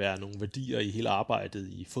 også vil være nogle værdier i hele arbejdet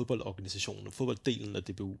i fodboldorganisationen og fodbolddelen af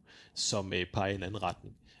DBU, som peger i en anden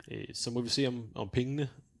retning. Så må vi se, om pengene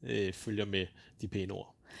følger med de pæne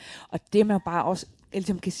ord. Og det man bare også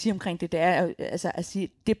ligesom kan sige omkring det, det er altså at sige,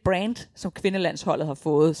 det brand, som kvindelandsholdet har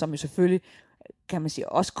fået, som jo selvfølgelig kan man sige,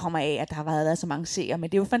 også kommer af, at der har været så mange seere, men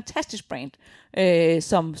det er jo et fantastisk brand,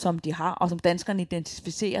 som de har, og som danskerne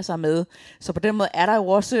identificerer sig med. Så på den måde er der jo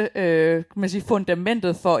også kan man sige,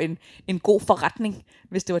 fundamentet for en god forretning,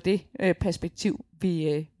 hvis det var det perspektiv,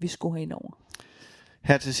 vi skulle have ind over.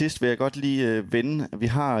 Her til sidst vil jeg godt lige vende.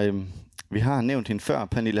 Vi har nævnt hende før,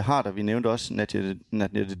 Pernille Harder. Vi nævnte også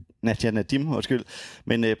Nadia Nadim,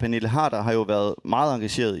 Men Pernille Harder har jo været meget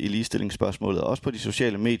engageret i ligestillingsspørgsmålet, også på de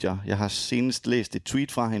sociale medier. Jeg har senest læst et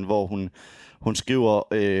tweet fra hende, hvor hun skriver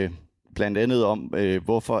blandt andet om,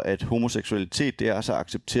 hvorfor at homoseksualitet det er så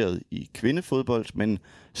accepteret i kvindefodbold, men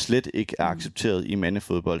slet ikke er accepteret i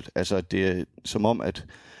mandefodbold. Altså det er som om,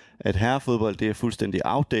 at herrefodbold det er fuldstændig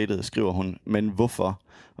outdated, skriver hun. Men hvorfor?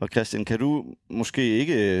 Og Christian, kan du måske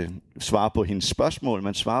ikke svare på hendes spørgsmål,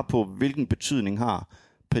 men svare på, hvilken betydning har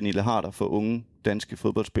Pernille Harder for unge danske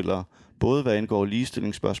fodboldspillere, både hvad angår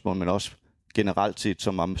ligestillingsspørgsmål, men også generelt set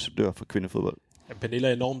som ambassadør for kvindefodbold? Ja, Pernille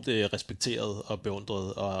er enormt respekteret og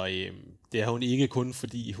beundret, og det er hun ikke kun,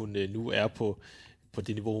 fordi hun nu er på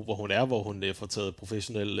det niveau, hvor hun får taget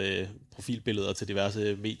professionelle profilbilleder til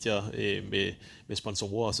diverse medier med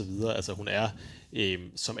sponsorer og så videre. Altså hun er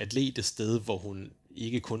som atlet et sted, hvor hun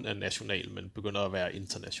ikke kun er national, men begynder at være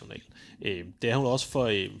international. Det er hun også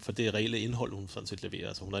for det reelle indhold, hun sådan set leverer.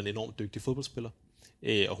 Altså hun er en enormt dygtig fodboldspiller,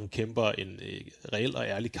 og hun kæmper en reel og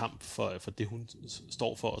ærlig kamp for det, hun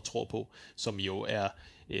står for og tror på, som jo er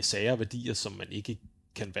sager og værdier, som man ikke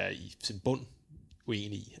kan være i sin bund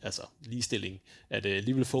uenig i. Altså ligestilling er det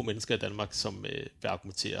alligevel få mennesker i Danmark, som vil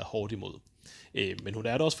argumentere hårdt imod. Men hun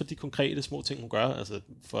er der også for de konkrete små ting, hun gør. Altså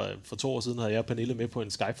for 2 år siden havde jeg og Pernille med på en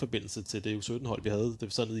Skype-forbindelse til det U17-hold, vi havde. Det var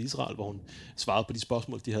sådan nede i Israel, hvor hun svarede på de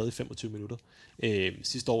spørgsmål, de havde i 25 minutter.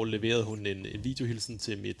 Sidste år leverede hun en videohilsen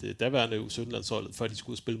til mit daværende U17-landshold, før de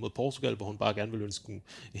skulle spille mod Portugal, hvor hun bare gerne ville ønske dem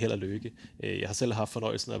held og lykke. Jeg har selv haft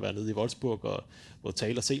fornøjelsen af at være nede i Wolfsburg og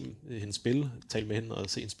tale og se hende spille, tale med hende og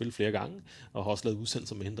se hende spille flere gange, og har også lavet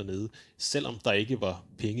udsendelser med hende dernede, selvom der ikke var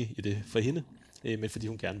penge i det for hende, men fordi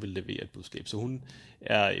hun gerne vil levere et budskab. Så hun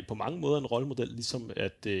er på mange måder en rollemodel, ligesom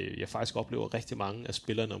at jeg faktisk oplever rigtig mange af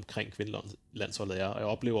spillerne omkring kvindelandsholdet er, og jeg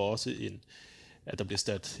oplever også at der bliver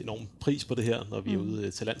sat enorm pris på det her, når vi er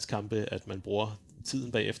ude til landskampe, at man bruger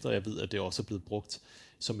tiden bagefter, og jeg ved, at det også er blevet brugt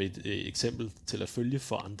som et eksempel til at følge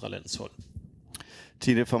for andre landshold.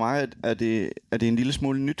 Tine, for mig er det en lille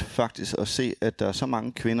smule nyt faktisk at se, at der er så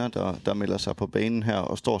mange kvinder, der melder sig på banen her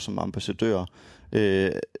og står som ambassadører.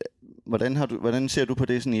 Hvordan ser du på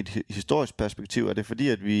det sådan i et historisk perspektiv? Er det fordi,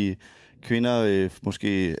 at vi kvinder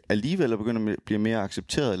måske alligevel er begyndt at blive mere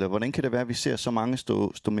accepteret, eller hvordan kan det være, at vi ser så mange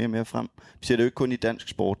stå mere og mere frem? Vi ser det jo ikke kun i dansk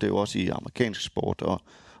sport, det er jo også i amerikansk sport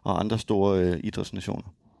og andre store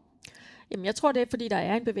idrætsnationer. Jamen, jeg tror, det er, fordi der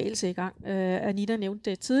er en bevægelse i gang. Anita nævnte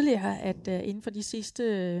det tidligere, at inden for de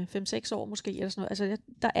sidste 5-6 år måske, eller sådan noget, altså,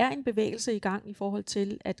 der er en bevægelse i gang i forhold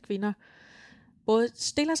til, at kvinder både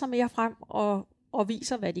stiller sig mere frem og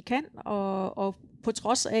viser, hvad de kan, og på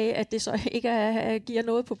trods af, at det så ikke giver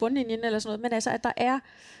noget på bundlinjen eller sådan noget, men altså, at der er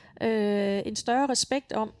en større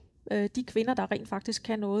respekt om de kvinder, der rent faktisk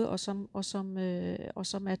kan noget, og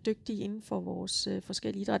som er dygtige inden for vores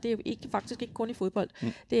forskellige idrætter. Det er jo faktisk ikke kun i fodbold.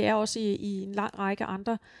 Det er også i en lang række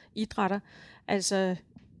andre idrætter. Altså,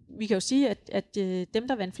 vi kan jo sige, at dem,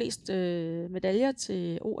 der vandt flest medaljer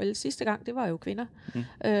til OL sidste gang, det var jo kvinder.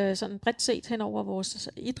 Sådan bredt set hen over vores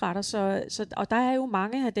idrætter. Og der er jo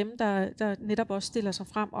mange af dem, der netop også stiller sig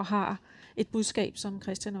frem og har et budskab, som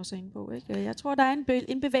Christian også er inde på. Ikke? Jeg tror, der er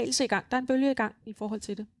en bevægelse i gang. Der er en bølge i gang i forhold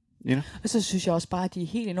til det. Ja. Og så synes jeg også bare, at de er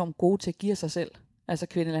helt enormt gode til at give sig selv. Altså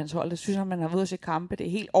kvindelandsholdet. Det synes jeg, man har ved at se kampe. Det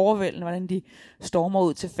er helt overvældende, hvordan de stormer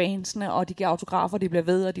ud til fansene, og de giver autografer, de bliver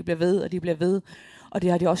ved, og de bliver ved, og de bliver ved. Og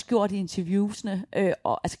det har de også gjort i interviewsene,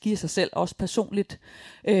 og altså giver sig selv også personligt.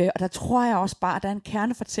 Og der tror jeg også bare, at der er en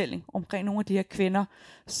kernefortælling omkring nogle af de her kvinder,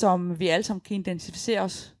 som vi alle sammen kan identificere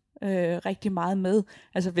os rigtig meget med.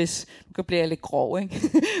 Altså hvis, nu kan blive lidt grov, ikke?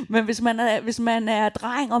 Men hvis man er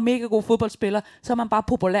dreng og mega god fodboldspiller, så er man bare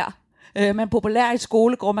populær. Man er populær i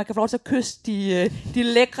skolegården, man kan få lov til at kysse de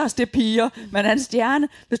lækreste piger. Man er en stjerne.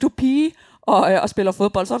 Hvis du er pige og spiller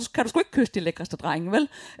fodbold, så kan du sgu ikke kysse de lækreste drenge, vel?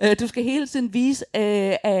 Du skal hele tiden vise,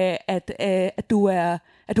 at du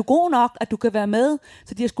er god nok, at du kan være med.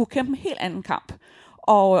 Så de har sgu kæmpe en helt anden kamp.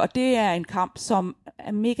 Og det er en kamp, som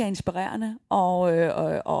er mega inspirerende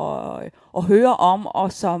at høre om,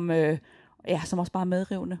 og som også bare er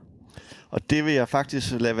medrivende. Og det vil jeg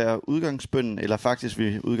faktisk lade være udgangsbønnen, eller faktisk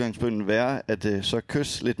vil udgangsbønnen være, at så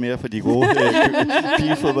kys lidt mere for de gode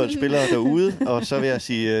pigefodboldspillere derude. Og så vil jeg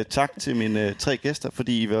sige tak til mine 3 gæster,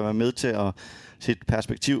 fordi I vil være med til at sætte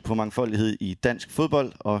perspektiv på mangfoldighed i dansk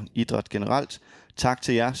fodbold og idræt generelt. Tak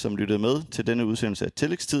til jer, som lyttede med til denne udsendelse af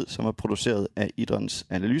Tillægstid, som er produceret af Idrættens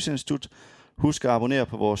Analyseinstitut. Husk at abonnere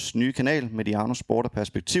på vores nye kanal Mediano Sport og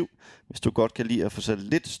Perspektiv, hvis du godt kan lide at få sat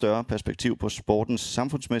lidt større perspektiv på sportens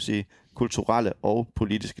samfundsmæssige, kulturelle og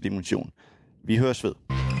politiske dimension. Vi høres ved.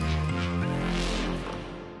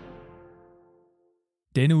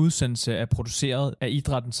 Denne udsendelse er produceret af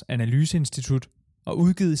Idrættens Analyseinstitut og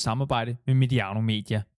udgivet i samarbejde med Mediano Media.